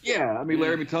 Yeah, I mean,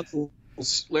 Laramie Tunsil's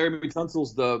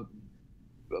the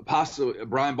 –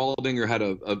 Brian Baldinger had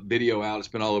a video out. It's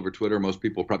been all over Twitter. Most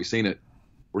people have probably seen it,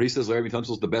 where he says Laramie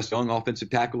Tunsil's the best young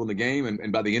offensive tackle in the game,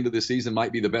 and by the end of the season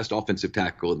might be the best offensive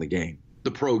tackle in the game,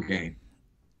 the pro game.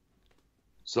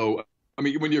 So, I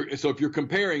mean, if you're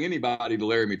comparing anybody to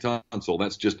Laramie Tunsil,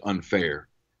 that's just unfair.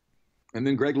 And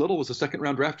then Greg Little was a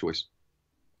second-round draft choice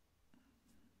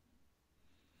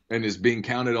and is being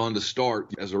counted on to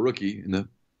start as a rookie in the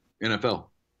NFL.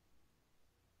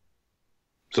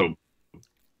 So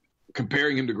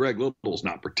comparing him to Greg Little is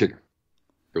not particularly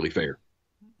fair.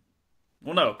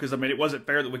 Well, no, because, I mean, it wasn't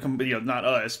fair that we not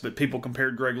us, but people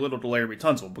compared Greg Little to Laramie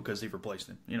Tunsil because he replaced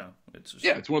him. It's just...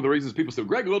 Yeah, it's one of the reasons people say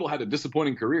Greg Little had a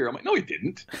disappointing career. I'm like, no, he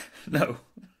didn't. No.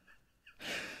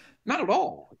 Not at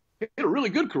all. He had a really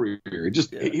good career.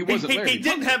 He wasn't Laramie He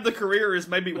didn't have the career as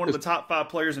maybe one of the top 5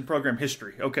 players in program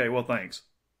history. Okay, well, thanks.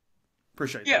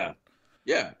 Appreciate that.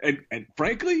 Yeah, and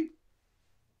frankly,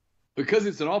 because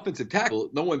it's an offensive tackle,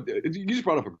 you just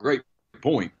brought up a great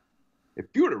point. If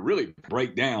you were to really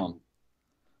break down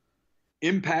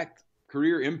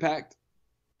career impact,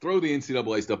 throw the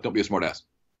NCAA stuff, don't be a smartass.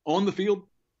 On the field,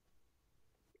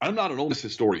 I'm not an Ole Miss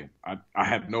historian. I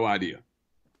have no idea.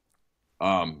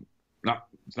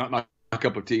 It's not my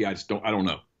cup of tea. I don't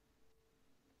know.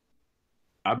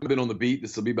 I've been on the beat.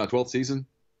 This will be my 12th season.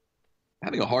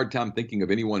 Having a hard time thinking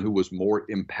of anyone who was more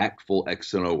impactful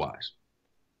X and O wise.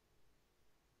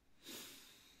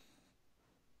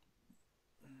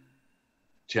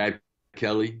 Chad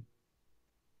Kelly.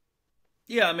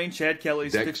 Yeah, I mean, Chad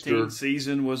Kelly's Dexter. 15th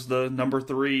season was the number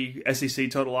 3 SEC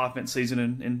total offense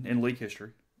season in league history.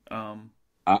 I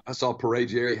saw Paray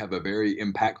Jerry have a very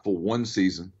impactful one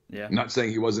season. Yeah. I'm not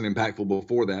saying he wasn't impactful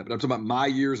before that, but I'm talking about my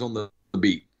years on the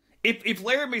beat. If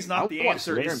Laramie's not the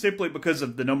answer, it's simply because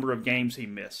of the number of games he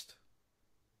missed.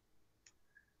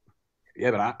 Yeah,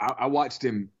 but I watched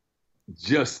him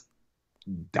just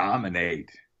dominate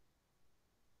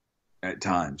at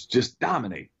times. Just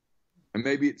dominate. And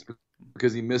maybe it's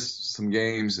because he missed some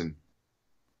games. And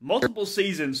multiple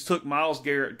seasons took Myles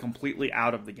Garrett completely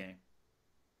out of the game.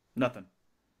 Nothing.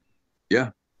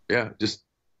 Yeah, just...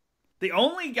 The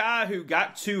only guy who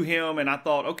got to him, and I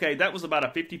thought, okay, that was about a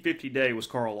 50-50 day, was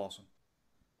Carl Lawson.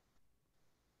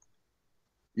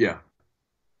 Yeah.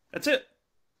 That's it.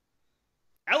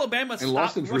 Alabama stopped and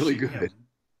Lawson's really good. Him.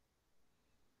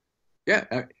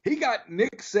 Yeah, he got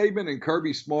Nick Saban and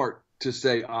Kirby Smart to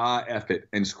say, F it,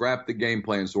 and scrap the game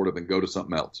plan sort of and go to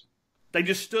something else. They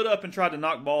just stood up and tried to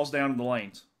knock balls down in the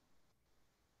lanes.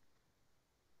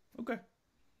 Okay.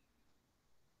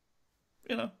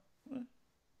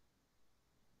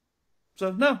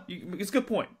 So, no, it's a good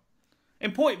point.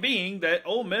 And point being that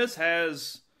Ole Miss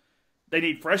they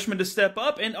need freshmen to step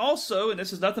up, and also, and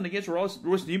this is nothing against Royce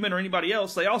Newman or anybody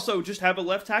else, they also just have a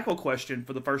left tackle question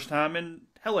for the first time in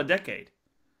a decade.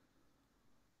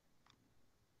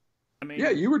 I mean, yeah,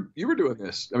 you were doing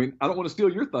this. I mean, I don't want to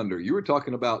steal your thunder. You were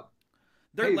talking about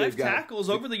Their left tackles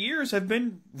over the years have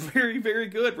been very, very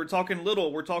good. We're talking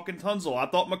Little. We're talking Tunzel. I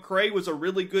thought McCray was a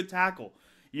really good tackle.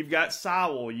 You've got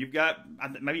Sowell. You've got,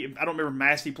 maybe, I don't remember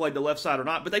Massey played the left side or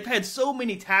not, but they've had so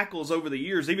many tackles over the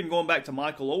years, even going back to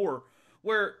Michael Orr,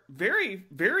 where very,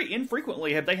 very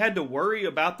infrequently have they had to worry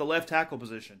about the left tackle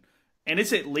position. And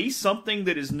it's at least something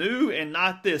that is new and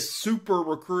not this super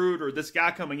recruit or this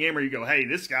guy coming in where you go, hey,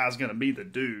 this guy's going to be the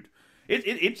dude.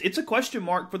 It's a question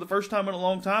mark for the first time in a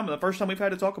long time, and the first time we've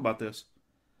had to talk about this.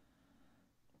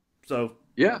 So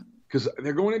yeah, because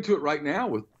they're going into it right now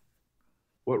with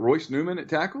Royce Newman at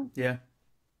tackle. Yeah,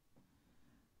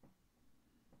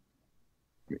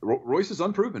 Royce is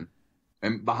unproven,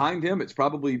 and behind him, it's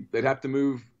probably they'd have to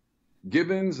move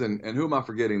Gibbons and who am I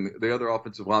forgetting? The other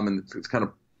offensive lineman. It's kind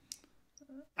of.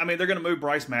 I mean, they're going to move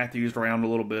Bryce Matthews around a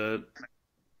little bit.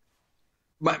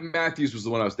 Matthews was the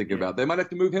one I was thinking about. They might have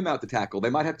to move him out to tackle. They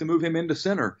might have to move him into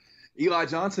center. Eli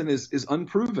Johnson is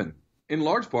unproven in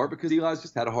large part because Eli's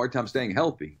just had a hard time staying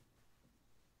healthy.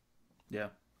 Yeah.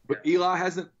 But Eli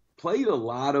hasn't played a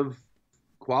lot of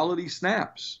quality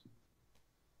snaps.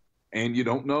 And you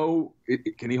don't know,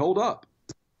 can he hold up?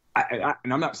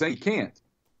 And I'm not saying he can't.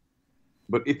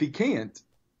 But if he can't,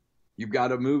 you've got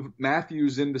to move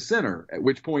Matthews into center, at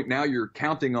which point now you're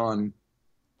counting on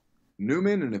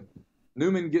Newman, and if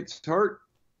Newman gets hurt,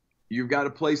 you've got to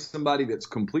place somebody that's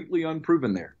completely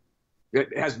unproven there.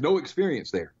 It has no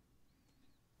experience there.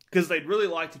 Because they'd really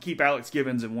like to keep Alex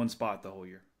Gibbons in one spot the whole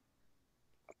year.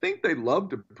 I think they'd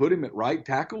love to put him at right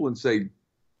tackle and say,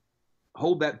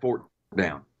 hold that fort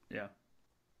down. Yeah.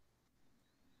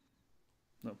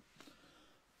 No.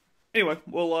 Anyway,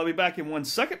 we'll be back in 1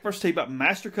 second. First, tell you about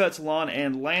MasterCut's Lawn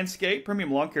and Landscape,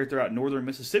 premium lawn care throughout northern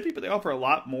Mississippi, but they offer a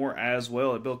lot more as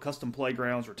well. They build custom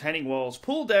playgrounds, retaining walls,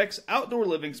 pool decks, outdoor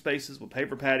living spaces with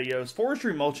paver patios,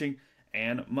 forestry mulching,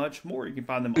 and much more. You can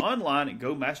find them online at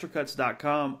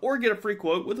gomastercuts.com or get a free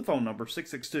quote with the phone number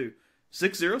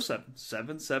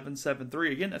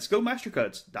 662-607-7773. Again, that's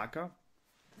gomastercuts.com.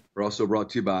 We're also brought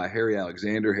to you by Harry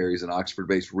Alexander. Harry's an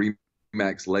Oxford-based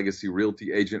Remax Legacy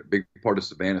Realty agent, big part of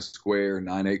Savannah Square,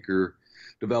 9-acre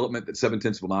development that's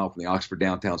 0.7 of a mile from the Oxford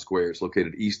downtown square. It's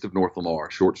located east of North Lamar,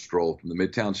 a short stroll from the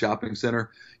Midtown Shopping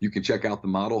Center. You can check out the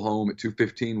model home at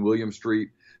 215 William Street.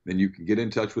 Then you can get in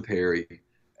touch with Harry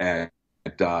at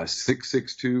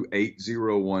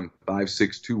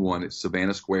 662-801-5621 at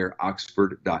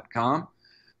SavannahSquareOxford.com.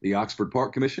 The Oxford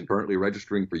Park Commission currently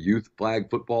registering for youth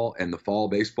flag football and the fall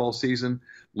baseball season.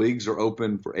 Leagues are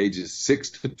open for ages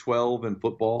 6 to 12 in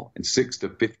football and 6 to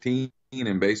 15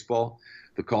 in baseball.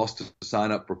 The cost to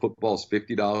sign up for football is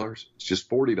 $50. It's just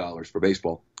 $40 for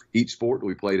baseball. Each sport will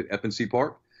be played at F&C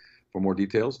Park. For more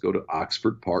details, go to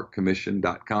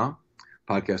OxfordParkCommission.com.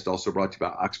 Podcast also brought to you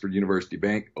by Oxford University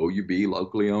Bank, OUB,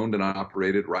 locally owned and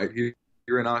operated right here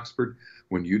in Oxford.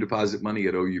 When you deposit money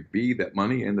at OUB, that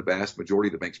money and the vast majority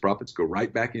of the bank's profits go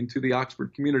right back into the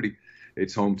Oxford community.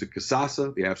 It's home to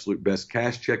Kasasa, the absolute best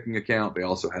cash checking account. They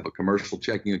also have a commercial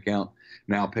checking account,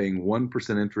 now paying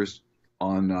 1% interest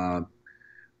on the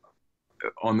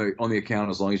account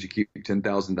as long as you keep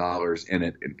 $10,000 in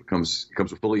it. It comes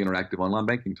with fully interactive online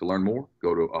banking. To learn more,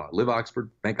 go to Live Oxford,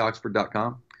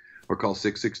 bankoxford.com, or call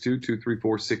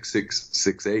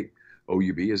 662-234-6668.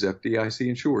 OUB is FDIC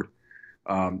insured.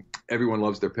 Everyone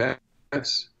loves their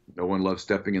pets. No one loves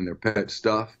stepping in their pet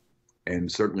stuff,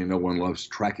 and certainly no one loves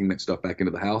tracking that stuff back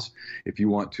into the house. If you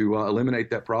want to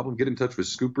eliminate that problem, get in touch with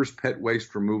Scoopers Pet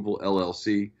Waste Removal,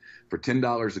 LLC. For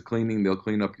 $10 a cleaning, they'll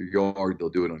clean up your yard. They'll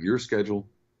do it on your schedule,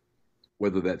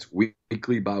 whether that's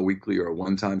weekly, bi-weekly, or a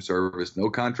one-time service. No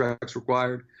contracts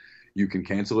required. You can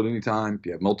cancel at any time. If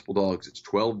you have multiple dogs, it's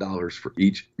 $2 for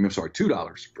each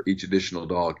additional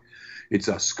dog. It's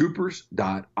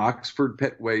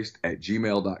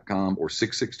scoopers.oxfordpetwaste@gmail.com or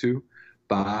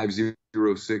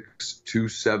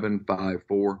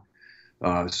 662-506-2754.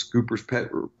 Scoopers Pet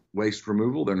Waste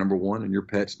Removal, they're number one, and your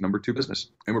pet's number two business.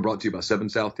 And we're brought to you by 7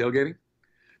 South Tailgating.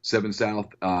 7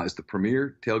 South is the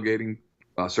premier tailgating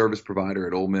service provider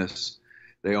at Ole Miss.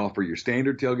 They offer your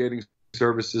standard tailgating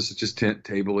services such as tent,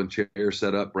 table, and chair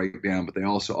setup, breakdown, but they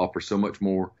also offer so much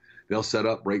more. They'll set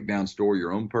up, break down, store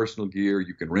your own personal gear.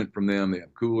 You can rent from them. They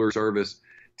have cooler service,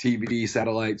 TV,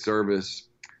 satellite service,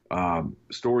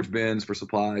 storage bins for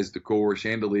supplies, decor,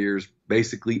 chandeliers,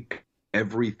 basically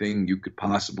everything you could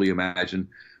possibly imagine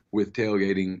with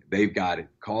tailgating. They've got it.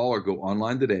 Call or go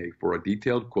online today for a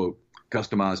detailed quote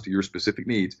customized to your specific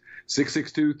needs.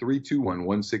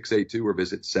 662-321-1682 or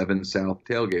visit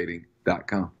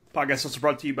 7southtailgating.com. Podcast also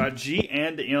brought to you by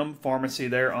G&M Pharmacy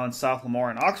there on South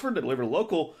Lamar in Oxford. They deliver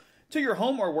local To your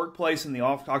home or workplace in the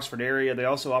Oxford area, they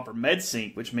also offer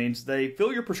MedSync, which means they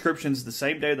fill your prescriptions the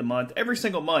same day of the month, every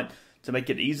single month, to make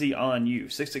it easy on you.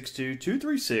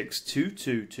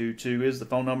 662-236-2222 is the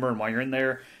phone number, and while you're in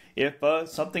there, if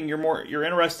something you're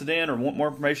interested in or want more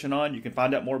information on, you can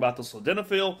find out more about the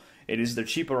sildenafil. It is the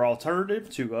cheaper alternative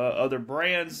to other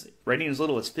brands. Rating as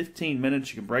little as 15 minutes.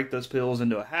 You can break those pills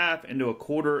into a half, into a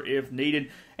quarter if needed.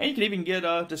 And you can even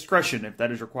get discretion if that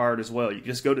is required as well. You can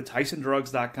just go to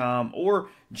TysonDrugs.com or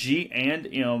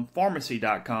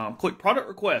G&Mpharmacy.com. Click Product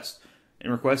Request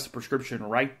and request a prescription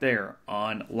right there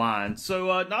online.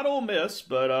 So not Ole Miss,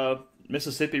 but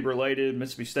Mississippi-related,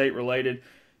 Mississippi State-related.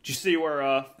 Did you see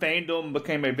where fandom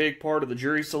became a big part of the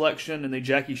jury selection in the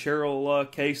Jackie Sherrill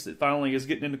case that finally is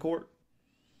getting into court?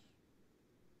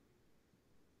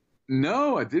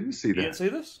 No, I didn't see that. You didn't see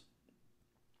this?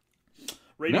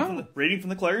 Reading from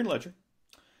the Clarion Ledger.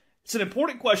 It's an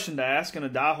important question to ask in a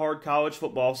diehard college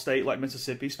football state like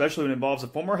Mississippi, especially when it involves a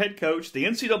former head coach, the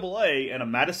NCAA, and a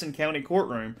Madison County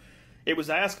courtroom. It was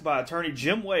asked by attorney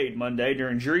Jim Wade Monday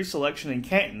during jury selection in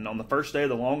Canton on the first day of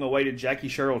the long-awaited Jackie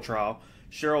Sherrill trial.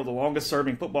 Sherrill, the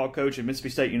longest-serving football coach in Mississippi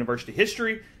State University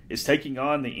history, is taking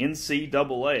on the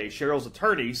NCAA. Sherrill's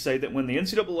attorneys say that when the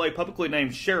NCAA publicly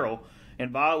named Sherrill in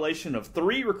violation of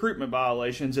 3 recruitment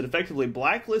violations, it effectively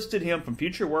blacklisted him from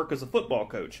future work as a football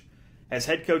coach. As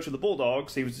head coach of the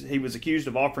Bulldogs, he was accused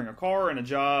of offering a car and a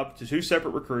job to 2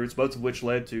 separate recruits, both of which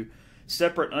led to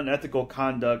separate unethical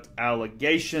conduct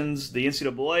allegations. The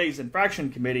NCAA's infraction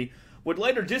committee would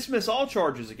later dismiss all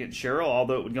charges against Sherrill,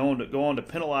 although it would go on to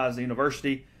penalize the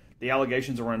university. The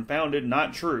allegations were unfounded,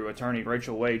 not true, attorney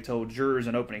Rachel Wade told jurors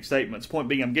in opening statements. Point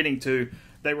being, I'm getting to,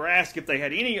 they were asked if they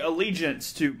had any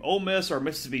allegiance to Ole Miss or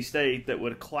Mississippi State that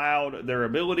would cloud their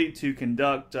ability to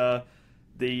conduct the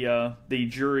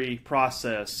jury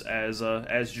process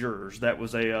as jurors. That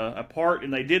was a part,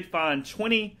 and they did find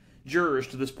 20 jurors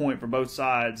to this point for both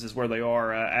sides is where they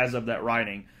are as of that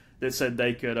writing, that said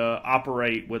they could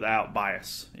operate without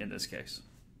bias in this case.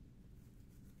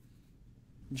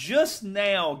 Just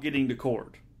now getting to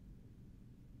court.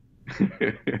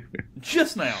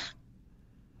 Just now.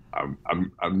 I'm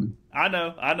I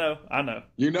know.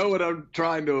 You know what I'm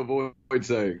trying to avoid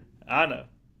saying. I know.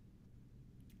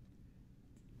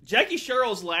 Jackie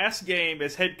Sherrill's last game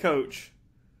as head coach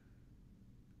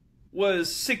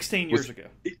was 16 years ago.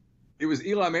 It was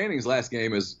Eli Manning's last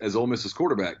game as Ole Miss's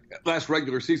quarterback. Last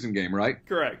regular season game, right?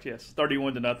 Correct, yes.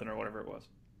 31-0 or whatever it was.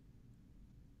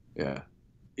 Yeah.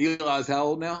 Eli's how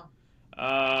old now?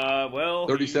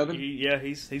 37?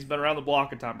 He's been around the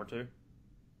block a time or two.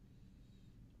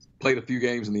 Played a few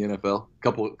games in the NFL.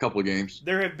 Couple of games.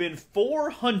 There have been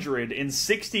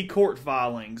 460 court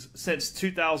filings since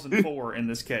 2004 in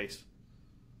this case.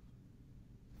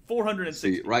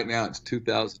 460. See, right now it's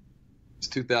 2000. It's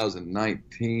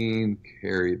 2019.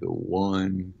 Carry the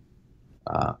one.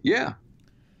 Yeah.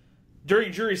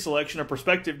 During jury selection, a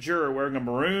prospective juror wearing a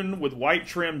maroon with white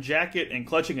trim jacket and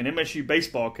clutching an MSU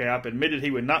baseball cap admitted he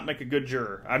would not make a good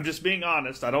juror. I'm just being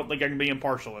honest. I don't think I can be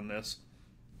impartial in this.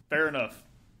 Fair enough.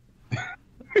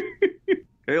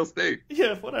 Hail State.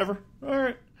 Yeah, whatever. All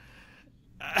right.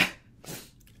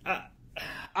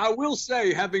 I will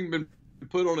say, having been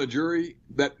put on a jury,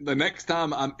 that the next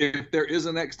time if there is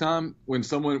a next time when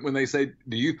they say,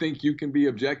 do you think you can be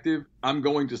objective, I'm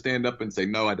going to stand up and say,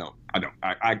 no, I don't.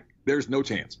 There's no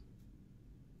chance.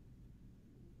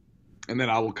 And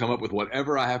then I will come up with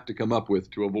whatever I have to come up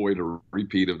with to avoid a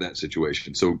repeat of that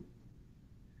situation. So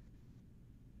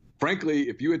frankly,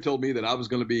 if you had told me that I was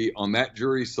going to be on that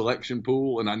jury selection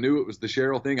pool and I knew it was the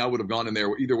Sherrill thing, I would have gone in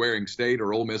there either wearing State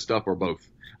or Ole Miss stuff or both.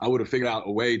 I would have figured out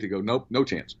a way to go, nope, no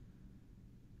chance.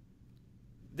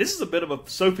 This is a bit of a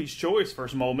Sophie's choice for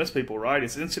some Ole Miss people, right?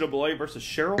 It's NCAA versus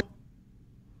Sherrill.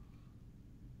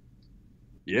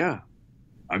 Yeah.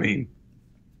 I mean,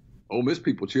 Ole Miss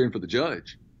people cheering for the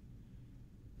judge.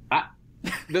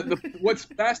 What's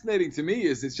fascinating to me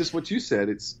is it's just what you said.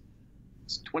 It's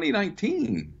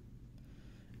 2019.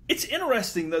 It's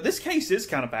interesting, though. This case is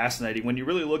kind of fascinating when you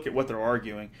really look at what they're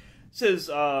arguing. It says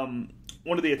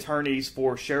one of the attorneys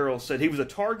for Sherrill said he was a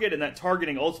target, and that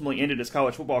targeting ultimately ended his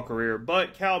college football career.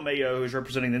 But Cal Mayo, who's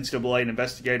representing the NCAA and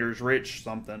investigators Rich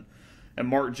something and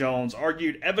Mark Jones,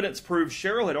 argued evidence proved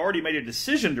Sherrill had already made a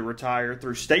decision to retire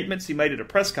through statements he made at a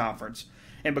press conference.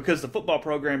 And because the football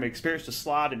program had experienced a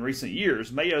slide in recent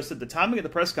years, Mayo said the timing of the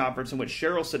press conference in which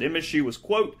Sherrill said MSU was,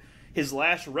 quote, his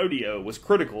last rodeo was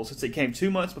critical since it came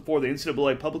 2 months before the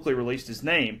NCAA publicly released his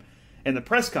name. In the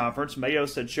press conference, Mayo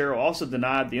said Sherrill also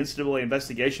denied the NCAA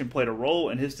investigation played a role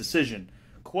in his decision.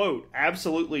 Quote,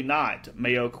 absolutely not,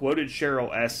 Mayo quoted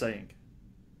Sherrill as saying.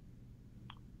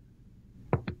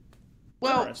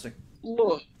 Well, Interesting.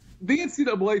 look, the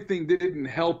NCAA thing didn't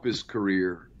help his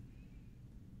career,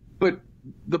 but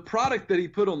the product that he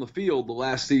put on the field the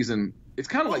last season, it's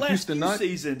kind of like Houston Nutt.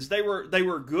 Seasons they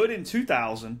were good in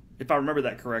 2000, if I remember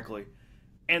that correctly,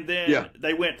 and then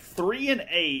they went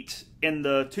 3-8 in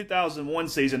the 2001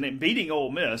 season, and beating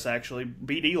Ole Miss actually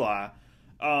beat Eli.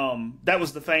 That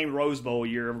was the famed Rose Bowl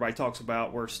year everybody talks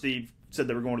about, where Steve said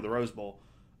they were going to the Rose Bowl.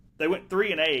 They went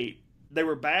 3-8. They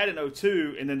were bad in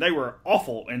 2002, and then they were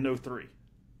awful in 2003.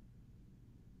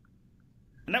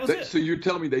 And that was it. So you're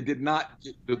telling me they did not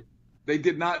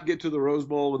get to the Rose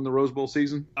Bowl in the Rose Bowl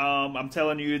season? I'm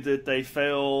telling you that they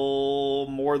fell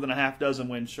more than a half dozen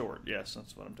wins short. Yes,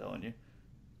 that's what I'm telling you.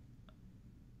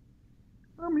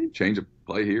 I mean, change of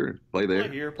play here and play there.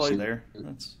 Play here, play there.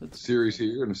 That's a series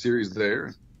here and a series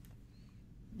there.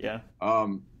 Yeah.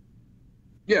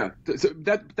 Yeah. So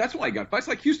that's why he got fights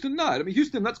like Houston Nutt. I mean,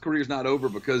 Houston Nutt's career is not over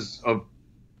because of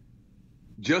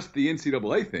just the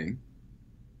NCAA thing.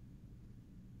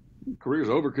 Career's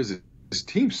over because his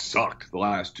team sucked the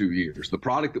last 2 years. The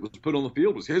product that was put on the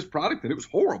field was his product, and it was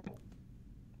horrible.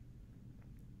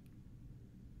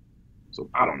 So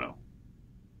I don't know.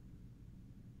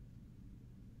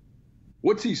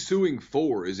 What's he suing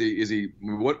for?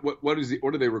 What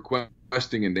are they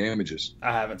requesting in damages?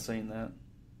 I haven't seen that.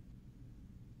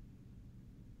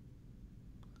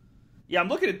 Yeah, I'm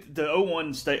looking at the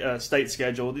 01 state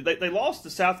schedule. They lost to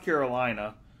South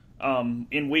Carolina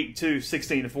in week 2,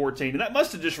 16-14, and that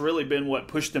must have just really been what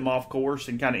pushed them off course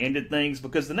and kind of ended things,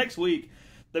 because the next week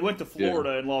they went to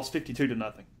Florida and lost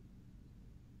 52-0.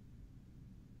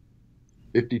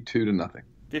 52-0.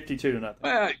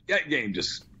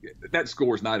 52-0. That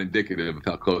score is not indicative of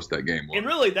how close that game was. And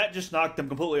really, that just knocked them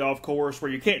completely off course,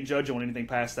 where you can't judge on anything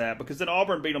past that, because then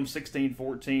Auburn beat them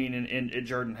 16-14 at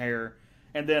Jordan-Hare,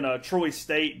 and then Troy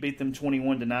State beat them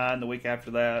 21-9 the week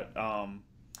after that.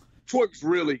 Troy was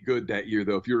really good that year,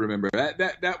 though. If you remember,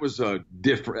 that was a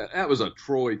different. That was a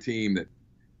Troy team that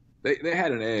they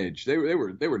had an edge. They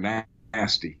were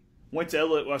nasty. Went to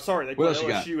they played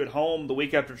LSU at home the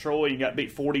week after Troy and got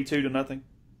beat 42-0.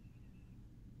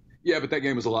 Yeah, but that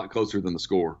game was a lot closer than the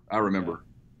score. I remember. Yeah.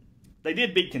 They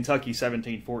did beat Kentucky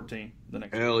 17-14 the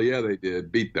next week. Hell yeah, they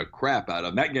did. Beat the crap out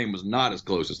of them. That game was not as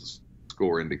close as the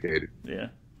score indicated. Yeah.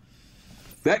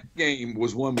 That game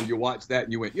was one where you watched that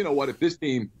and you went, you know what, if this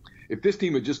team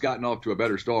had just gotten off to a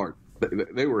better start,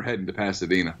 they were heading to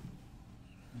Pasadena.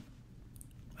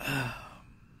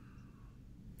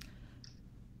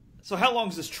 So how long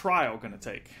is this trial going to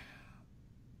take?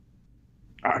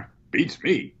 Beats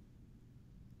me.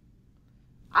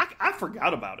 I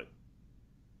forgot about it.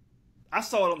 I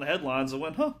saw it on the headlines and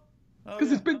went, huh?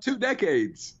 Because it's been 2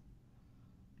 decades.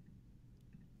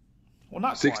 Well,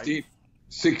 not 16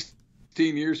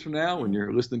 years from now, when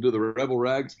you're listening to the Rebel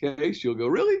Rags case, you'll go,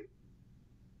 really?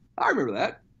 I remember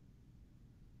that.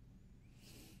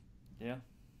 Yeah.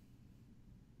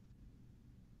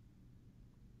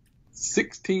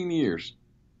 16 years.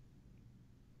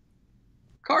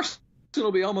 Carson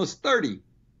will be almost 30.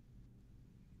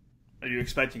 Are you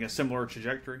expecting a similar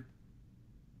trajectory?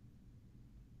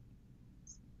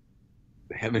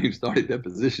 They haven't even started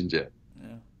depositions yet.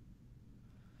 Yeah.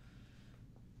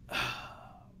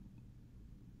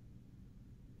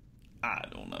 I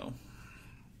don't know.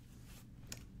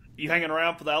 You hanging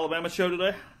around for the Alabama show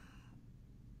today?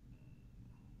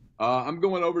 I'm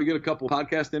going over to get a couple of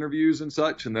podcast interviews and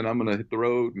such, and then I'm going to hit the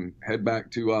road and head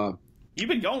back to. You've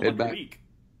been gone like a week.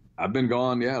 I've been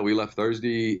gone. Yeah, we left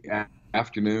Thursday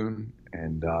afternoon,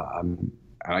 and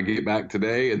I get back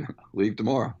today and leave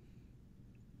tomorrow.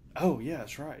 Oh yeah,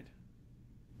 that's right.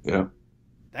 Yeah.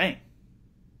 Dang.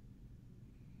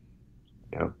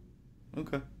 Yeah.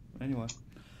 Okay. Anyway.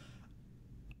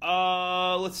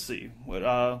 Let's see.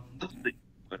 Are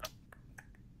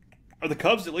the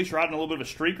Cubs at least riding a little bit of a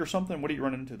streak or something? What are you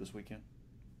running into this weekend?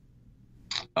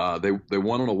 They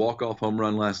won on a walk-off home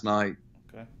run last night.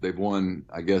 Okay. They've won,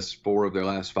 I guess, 4 of their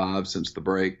last 5 since the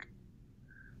break.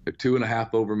 They're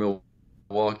 2.5 over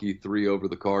Milwaukee, 3 over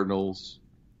the Cardinals.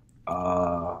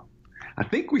 I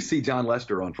think we see John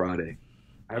Lester on Friday.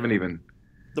 I haven't even.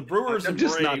 The Brewers and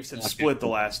Braves have split the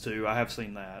last 2. I have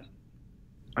seen that.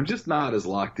 I'm just not as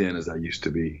locked in as I used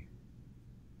to be.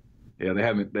 Yeah, they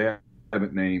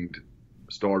haven't named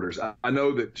starters. I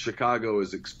know that Chicago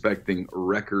is expecting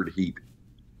record heat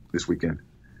this weekend.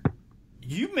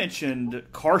 You mentioned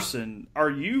Carson. Are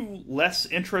you less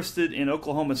interested in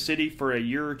Oklahoma City for a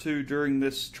year or 2 during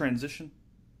this transition?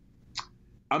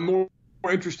 I'm more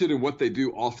interested in what they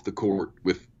do off the court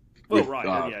with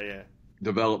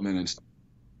development and stuff.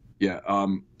 Yeah.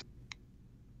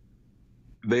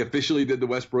 They officially did the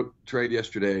Westbrook trade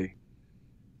yesterday.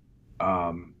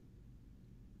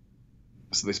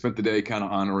 So they spent the day kind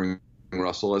of honoring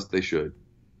Russell, as they should.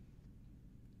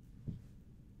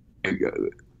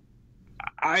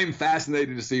 I'm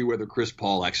fascinated to see whether Chris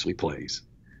Paul actually plays.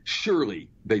 Surely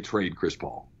they trade Chris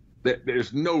Paul.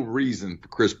 There's no reason for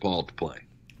Chris Paul to play.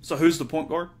 So who's the point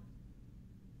guard?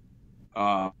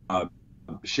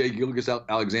 Shai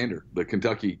Gilgeous-Alexander, the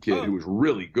Kentucky kid who was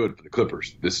really good for the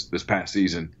Clippers this past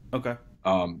season. Okay.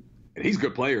 And he's a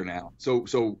good player now. So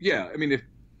yeah,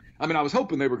 I was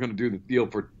hoping they were going to do the deal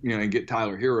for, and get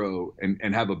Tyler Hero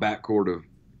and have a backcourt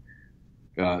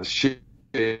of Shai.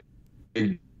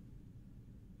 And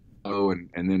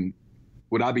then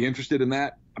would I be interested in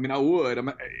that? I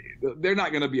would. They're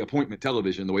not going to be appointment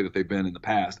television the way that they've been in the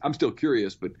past. I'm still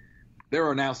curious, but there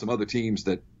are now some other teams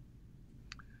that,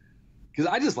 because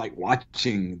I just like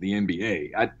watching the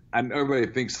NBA. I know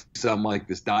everybody thinks I'm like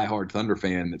this diehard Thunder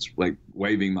fan that's like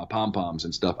waving my pom-poms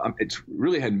and stuff. It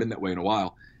really hadn't been that way in a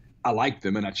while. I like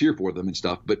them and I cheer for them and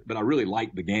stuff, but I really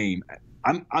like the game.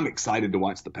 I'm excited to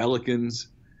watch the Pelicans.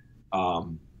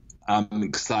 I'm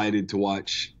excited to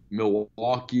watch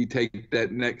Milwaukee take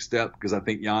that next step, because I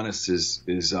think Giannis is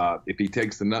if he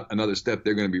takes another step,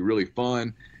 they're going to be really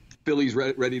fun. Philly's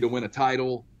ready to win a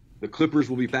title. The Clippers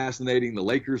will be fascinating. The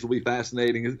Lakers will be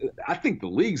fascinating. I think the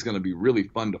league's going to be really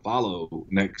fun to follow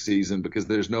next season, because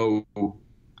there's no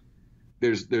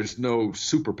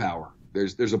superpower.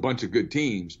 There's a bunch of good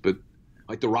teams, but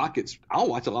like the Rockets, I'll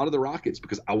watch a lot of the Rockets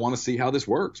because I want to see how this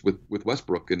works with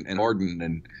Westbrook and Harden,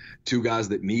 and two guys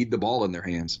that need the ball in their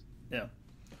hands. Yeah.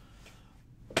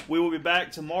 We will be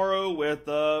back tomorrow with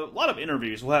a lot of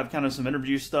interviews. We'll have kind of some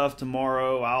interview stuff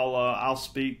tomorrow. I'll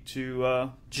speak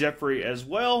to Jeffrey as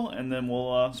well, and then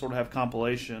we'll sort of have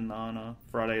compilation on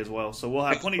Friday as well. So we'll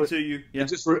have plenty to you. Yeah.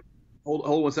 Just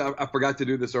hold one second. I forgot to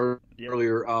do this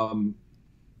earlier.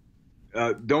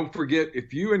 Don't forget,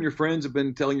 if you and your friends have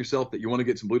been telling yourself that you want to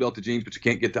get some Blue Delta jeans, but you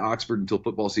can't get to Oxford until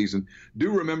football season,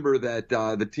 do remember that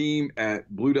the team at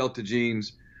Blue Delta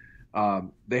Jeans,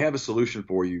 they have a solution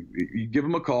for you. You give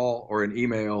them a call or an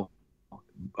email,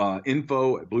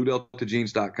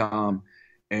 info@bluedeltajeans.com,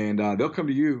 and they'll come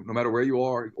to you no matter where you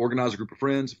are. Organize a group of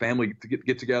friends, family to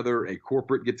get together, a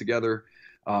corporate get together,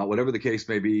 whatever the case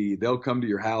may be. They'll come to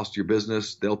your house, to your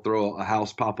business. They'll throw a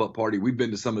house pop-up party. We've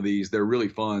been to some of these. They're really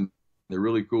fun. They're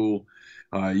really cool.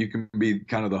 You can be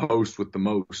kind of the host with the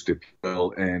most, if you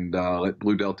will, and let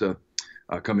Blue Delta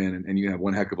come in, and you can have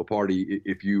one heck of a party.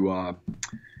 If you're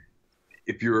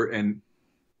an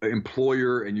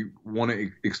employer and you want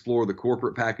to explore the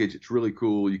corporate package, it's really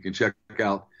cool. You can check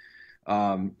out.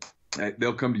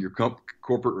 They'll come to your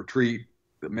corporate retreat,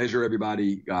 measure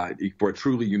everybody for a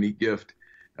truly unique gift.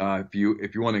 If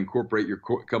you want to incorporate your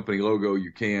company logo,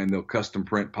 you can. They'll custom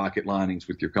print pocket linings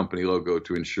with your company logo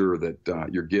to ensure that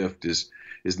your gift is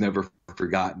never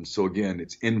forgotten. So again,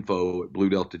 it's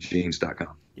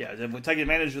info@bluedeltajeans.com. Yeah, then we'll take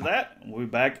advantage of that. We'll be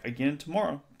back again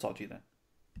tomorrow. Talk to you then.